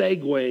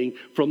segueing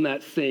from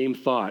that same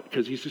thought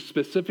because he's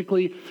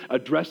specifically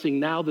addressing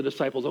now the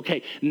disciples.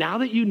 Okay, now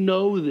that you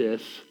know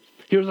this,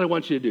 here's what I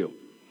want you to do.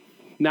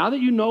 Now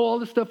that you know all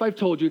the stuff I've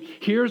told you,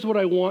 here's what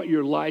I want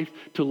your life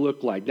to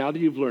look like. Now that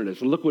you've learned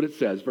this, and look what it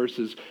says,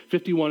 verses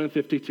 51 and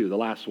 52, the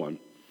last one.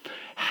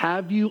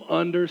 Have you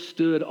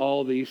understood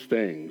all these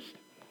things?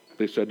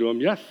 They said to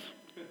him, yes.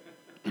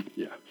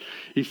 Yeah.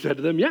 He said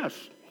to them, yes.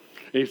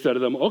 And he said to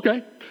them,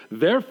 okay.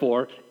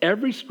 Therefore,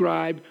 every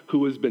scribe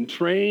who has been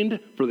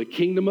trained for the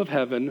kingdom of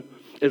heaven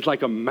is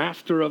like a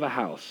master of a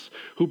house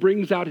who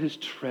brings out his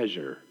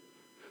treasure,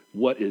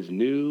 what is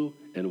new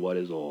and what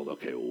is old.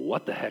 Okay,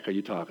 what the heck are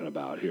you talking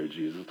about here,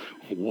 Jesus?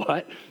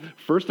 What?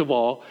 First of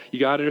all, you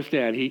got to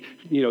understand,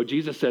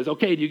 Jesus says,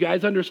 okay, do you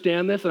guys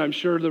understand this? And I'm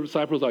sure the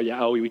disciples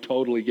are, we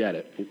totally get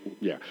it.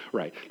 Yeah,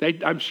 right.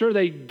 I'm sure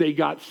they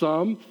got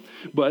some,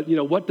 but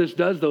what this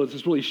does though is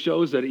this really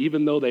shows that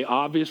even though they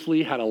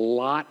obviously had a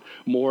lot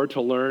more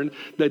to learn,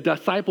 the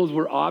disciples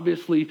were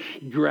obviously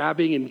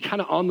grabbing and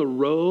kind of on the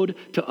road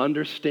to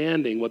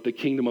understanding what the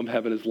kingdom of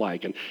heaven is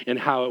like and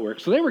how it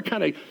works. So they were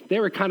kind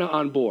of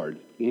on board.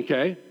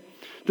 Okay?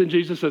 Then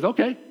Jesus says,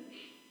 okay,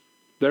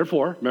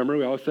 therefore, remember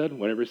we always said,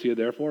 whenever you see a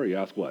therefore, you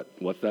ask what?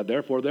 What's that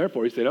therefore?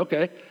 Therefore, he said,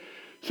 okay,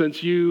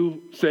 since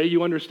you say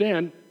you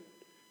understand,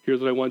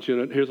 here's what I want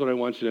you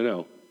to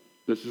know.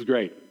 This is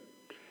great.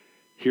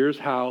 Here's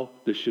how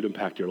this should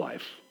impact your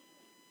life.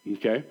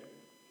 Okay?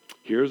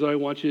 Here's what I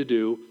want you to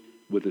do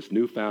with this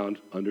newfound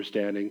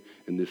understanding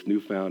and this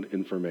newfound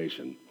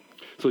information.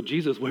 So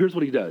Jesus, here's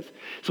what he does.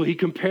 So he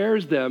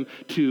compares them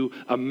to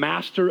a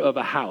master of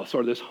a house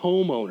or this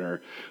homeowner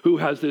who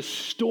has this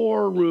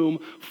storeroom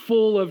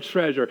full of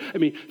treasure. I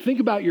mean, think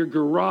about your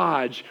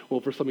garage. Well,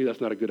 for some of you,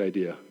 that's not a good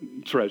idea.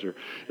 Treasure.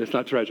 It's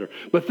not treasure.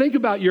 But think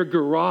about your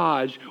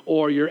garage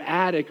or your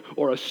attic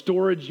or a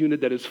storage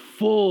unit that is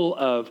full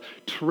of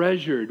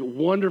treasured,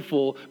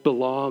 wonderful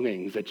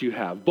belongings that you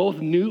have. Both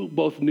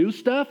new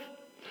stuff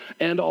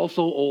and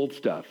also old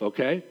stuff,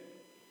 okay?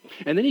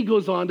 And then he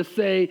goes on to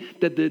say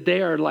that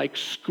they are like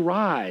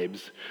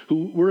scribes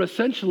who were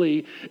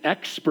essentially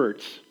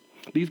experts.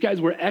 These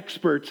guys were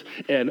experts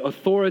and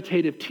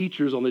authoritative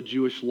teachers on the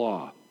Jewish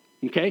law.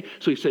 Okay?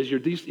 So he says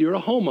you're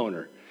a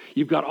homeowner.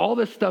 You've got all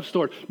this stuff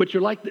stored, but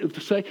you're like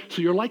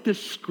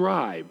this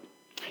scribe.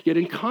 Yet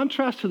in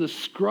contrast to the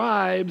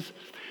scribes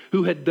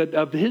who had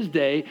of his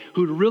day,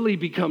 who'd really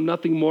become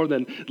nothing more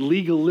than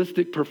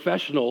legalistic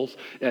professionals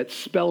at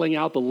spelling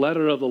out the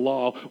letter of the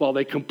law while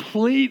they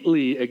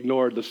completely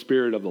ignored the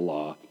spirit of the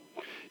law.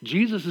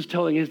 Jesus is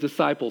telling his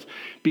disciples,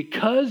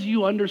 because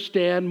you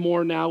understand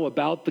more now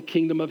about the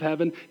kingdom of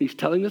heaven, he's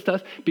telling this to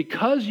us,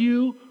 because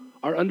you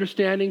are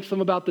understanding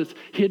some about this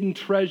hidden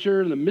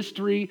treasure and the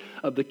mystery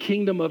of the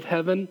kingdom of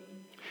heaven,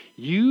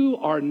 you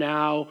are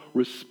now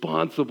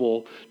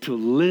responsible to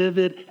live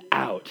it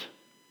out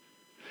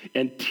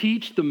and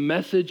teach the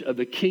message of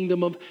the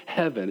kingdom of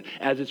heaven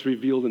as it's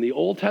revealed in the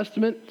Old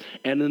Testament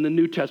and in the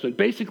New Testament.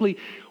 Basically,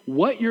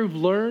 what you've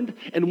learned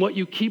and what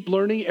you keep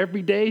learning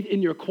every day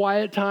in your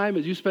quiet time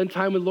as you spend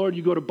time with the Lord,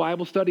 you go to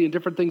Bible study and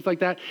different things like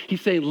that,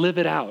 he's saying live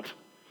it out.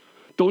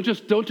 Don't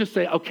just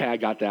say, okay, I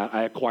got that.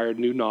 I acquired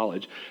new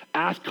knowledge.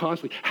 Ask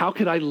constantly, how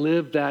could I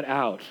live that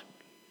out?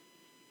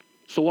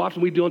 So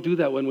often we don't do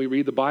that when we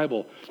read the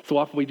Bible. So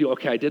often we do,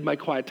 okay, I did my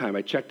quiet time.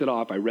 I checked it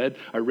off. I read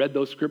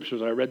those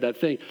scriptures. I read that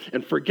thing.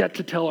 And forget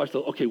to tell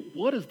ourselves, okay,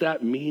 what does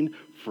that mean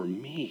for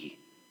me?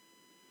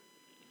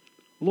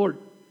 Lord,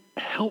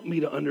 help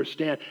me to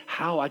understand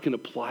how I can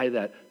apply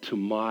that to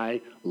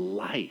my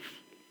life.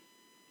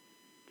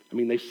 I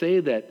mean, they say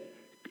that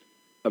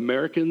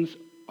Americans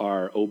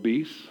are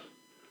obese.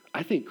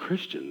 I think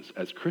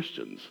as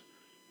Christians,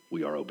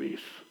 we are obese.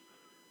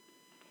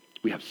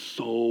 We have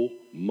so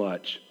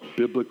much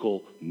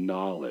biblical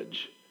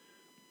knowledge.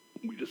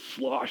 We just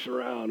slosh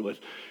around with,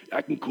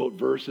 I can quote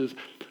verses,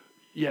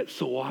 yet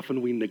so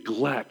often we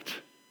neglect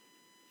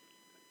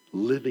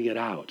living it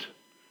out,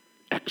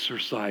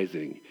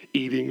 exercising,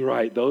 eating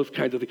right, those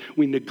kinds of things.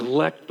 We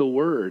neglect the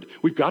word.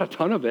 We've got a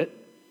ton of it.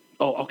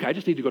 Oh, okay, I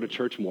just need to go to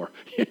church more.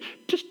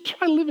 Just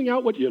try living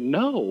out what you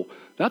know.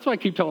 That's why I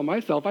keep telling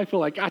myself, I feel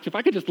like, gosh, if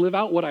I could just live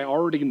out what I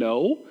already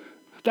know,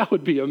 that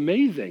would be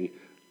amazing.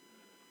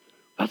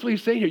 That's what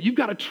he's saying here. You've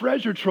got a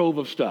treasure trove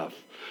of stuff.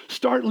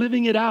 Start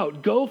living it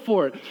out. Go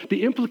for it.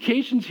 The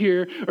implications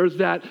here are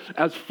that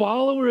as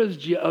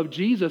followers of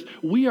Jesus,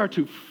 we are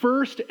to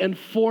first and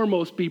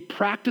foremost be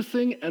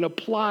practicing and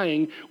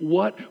applying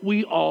what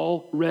we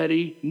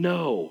already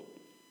know.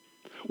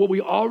 What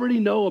we already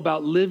know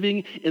about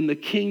living in the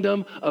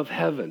kingdom of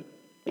heaven.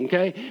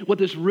 Okay? What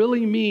this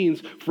really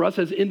means for us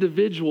as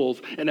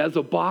individuals and as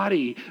a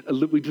body to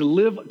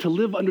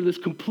live under this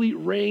complete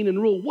reign and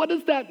rule. What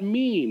does that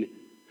mean?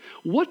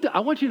 I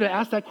want you to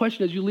ask that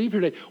question as you leave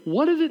here today.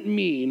 What does it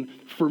mean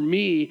for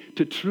me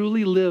to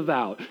truly live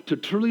out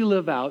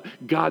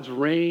God's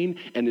reign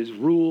and his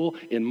rule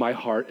in my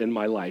heart and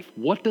my life?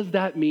 What does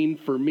that mean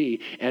for me?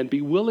 And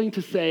be willing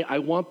to say, I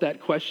want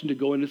that question to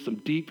go into some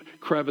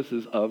deep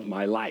crevices of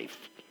my life.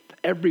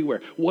 Everywhere.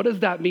 What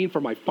does that mean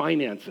for my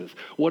finances?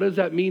 What does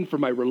that mean for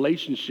my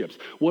relationships?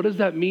 What does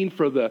that mean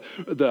for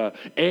the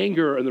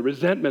anger and the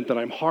resentment that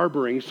I'm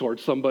harboring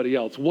towards somebody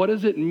else? What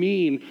does it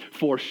mean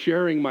for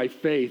sharing my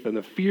faith and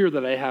the fear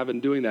that I have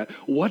in doing that?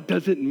 What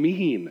does it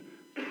mean?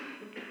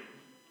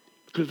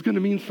 Because it's going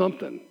to mean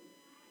something.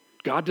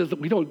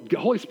 The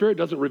Holy Spirit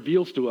doesn't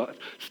reveal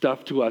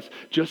stuff to us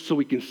just so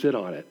we can sit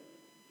on it.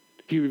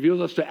 He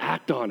reveals us to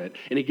act on it,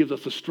 and he gives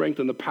us the strength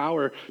and the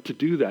power to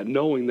do that,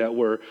 knowing that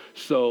we're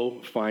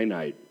so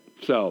finite.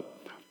 So,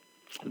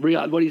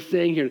 what he's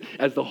saying here,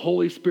 as the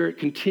Holy Spirit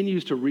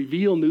continues to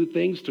reveal new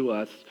things to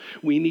us,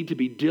 we need to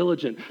be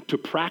diligent to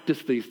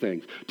practice these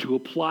things, to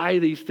apply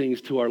these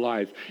things to our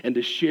lives, and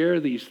to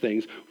share these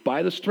things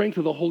by the strength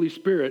of the Holy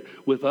Spirit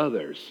with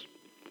others.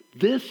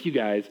 This, you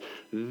guys,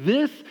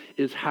 this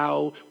is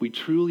how we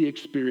truly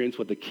experience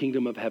what the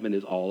kingdom of heaven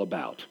is all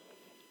about.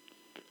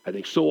 I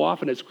think so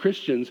often as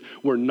Christians,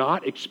 we're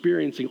not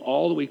experiencing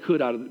all that we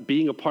could out of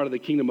being a part of the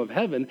kingdom of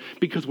heaven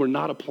because we're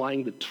not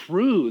applying the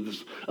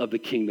truths of the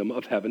kingdom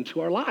of heaven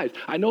to our lives.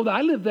 I know that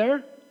I live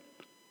there.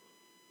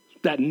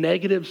 That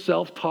negative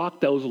self-talk,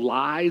 those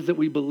lies that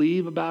we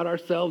believe about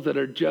ourselves that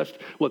are just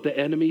what the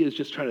enemy is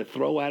just trying to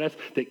throw at us,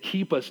 that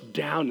keep us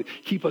down,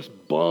 keep us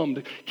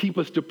bummed, keep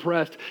us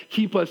depressed,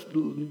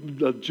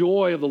 the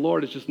joy of the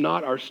Lord is just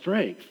not our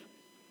strength.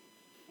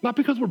 Not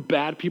because we're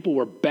bad people,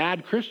 we're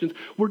bad Christians.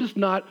 We're just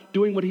not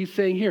doing what he's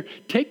saying here.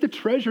 Take the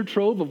treasure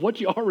trove of what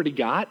you already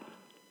got,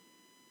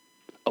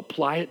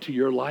 apply it to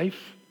your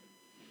life,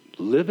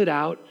 live it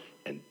out,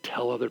 and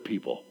tell other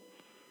people.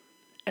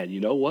 And you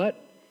know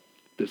what?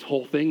 This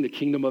whole thing, the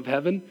kingdom of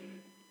heaven,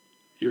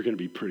 you're going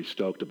to be pretty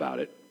stoked about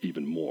it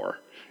even more.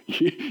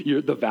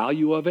 The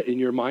value of it in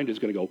your mind is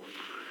going to go,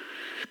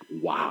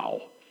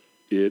 wow,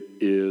 it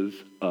is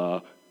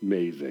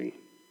amazing.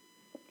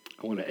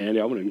 I want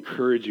to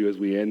encourage you as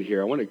we end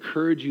here. I want to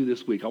encourage you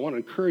this week. I want to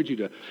encourage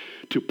you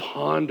to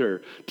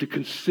ponder, to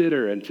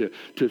consider, and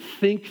to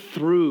think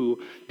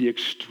through the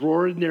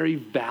extraordinary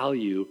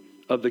value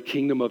of the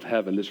kingdom of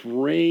heaven, this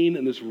reign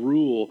and this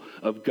rule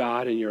of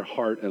God in your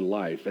heart and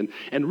life. And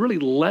really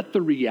let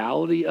the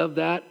reality of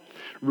that,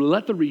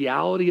 let the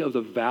reality of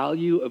the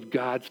value of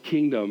God's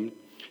kingdom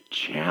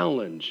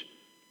challenge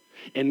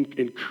and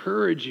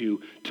encourage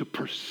you to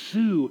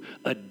pursue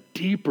a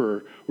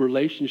deeper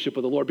relationship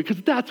with the Lord,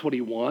 because that's what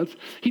he wants.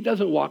 He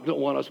don't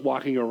want us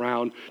walking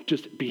around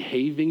just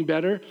behaving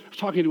better. I was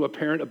talking to a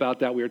parent about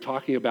that. We were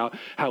talking about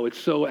how it's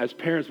so, as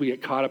parents, we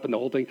get caught up in the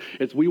whole thing.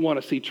 We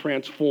want to see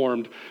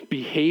transformed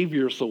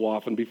behavior so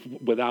often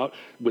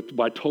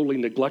by totally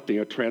neglecting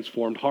a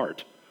transformed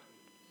heart.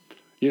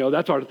 You know,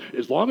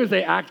 as long as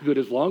they act good,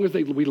 as long as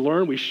we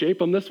learn, we shape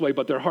them this way,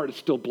 but their heart is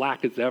still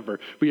black as ever.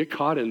 We get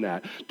caught in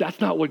that.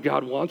 That's not what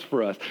God wants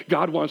for us.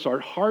 God wants our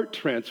heart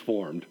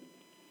transformed.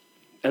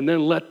 And then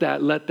let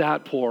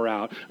that pour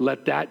out.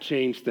 Let that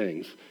change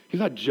things. He's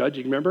not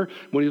judging. Remember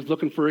when he was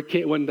looking for a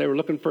king, when they were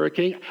looking for a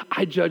king?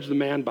 I judge the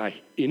man by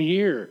in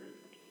here,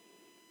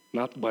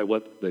 not by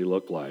what they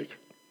look like.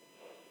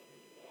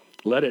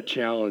 Let it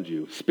challenge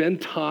you. Spend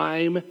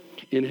time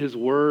in his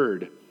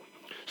word.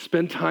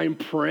 Spend time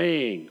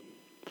praying.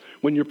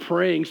 When you're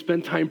praying,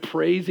 spend time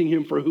praising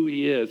him for who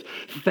he is,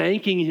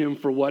 thanking him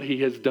for what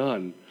he has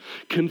done,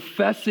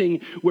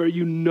 confessing where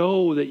you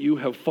know that you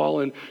have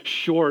fallen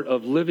short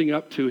of living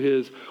up to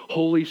his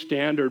holy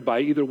standard by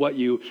either what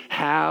you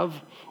have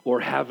or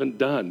haven't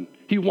done.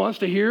 He wants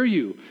to hear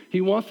you. He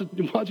wants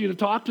you to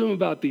talk to him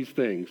about these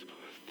things.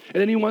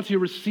 And then he wants you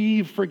to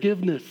receive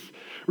forgiveness.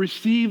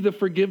 Receive the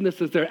forgiveness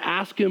that's there.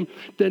 Ask him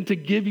then to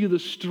give you the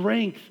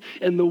strength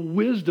and the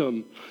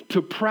wisdom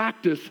to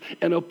practice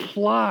and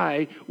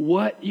apply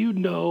what you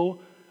know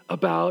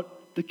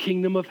about the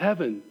kingdom of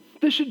heaven.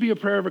 This should be a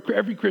prayer of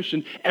every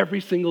Christian every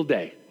single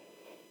day.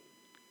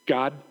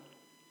 God,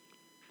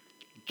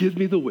 give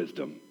me the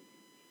wisdom.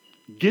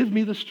 Give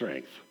me the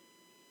strength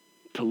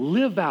to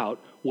live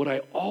out what I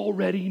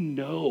already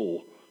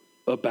know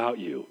about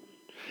you.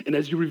 And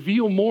as you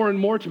reveal more and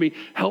more to me,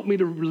 help me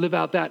to live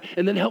out that,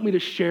 and then help me to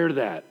share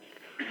that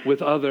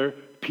with other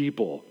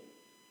people.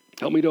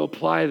 Help me to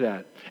apply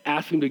that.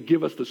 Ask him to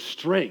give us the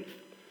strength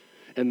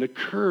and the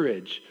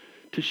courage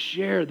to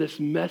share this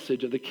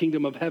message of the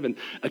kingdom of heaven,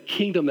 a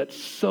kingdom that's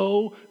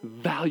so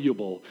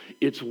valuable,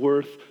 it's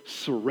worth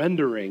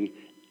surrendering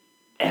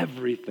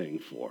everything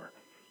for.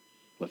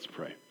 Let's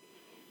pray.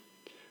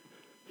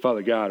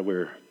 Father God,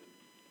 we're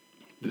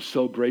just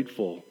so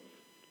grateful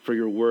for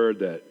your word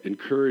that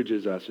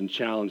encourages us and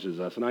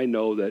challenges us. And I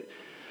know that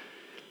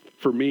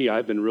for me,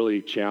 I've been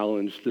really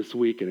challenged this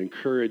week and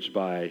encouraged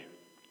by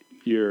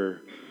the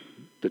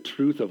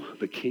truth of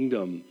the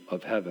kingdom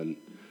of heaven,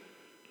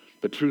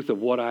 the truth of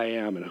what I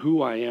am and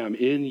who I am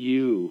in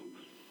you,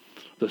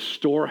 the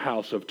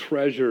storehouse of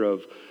treasure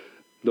of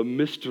the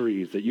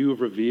mysteries that you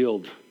have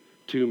revealed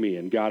to me.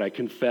 And God, I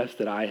confess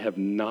that I have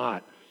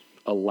not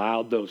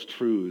allowed those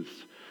truths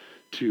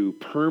to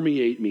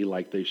permeate me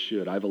like they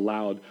should. I've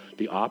allowed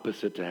the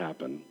opposite to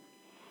happen.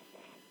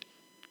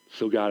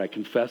 So God, I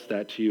confess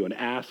that to you and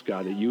ask,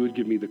 God, that you would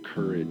give me the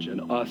courage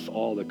and us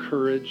all the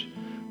courage,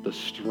 the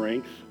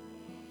strength,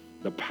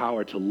 the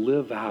power to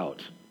live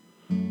out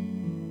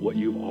what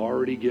you've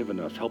already given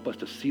us. Help us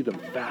to see the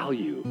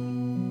value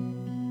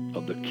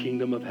of the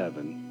kingdom of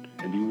heaven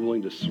and be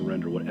willing to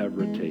surrender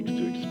whatever it takes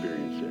to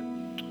experience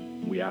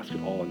it. We ask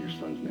it all in your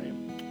Son's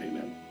name.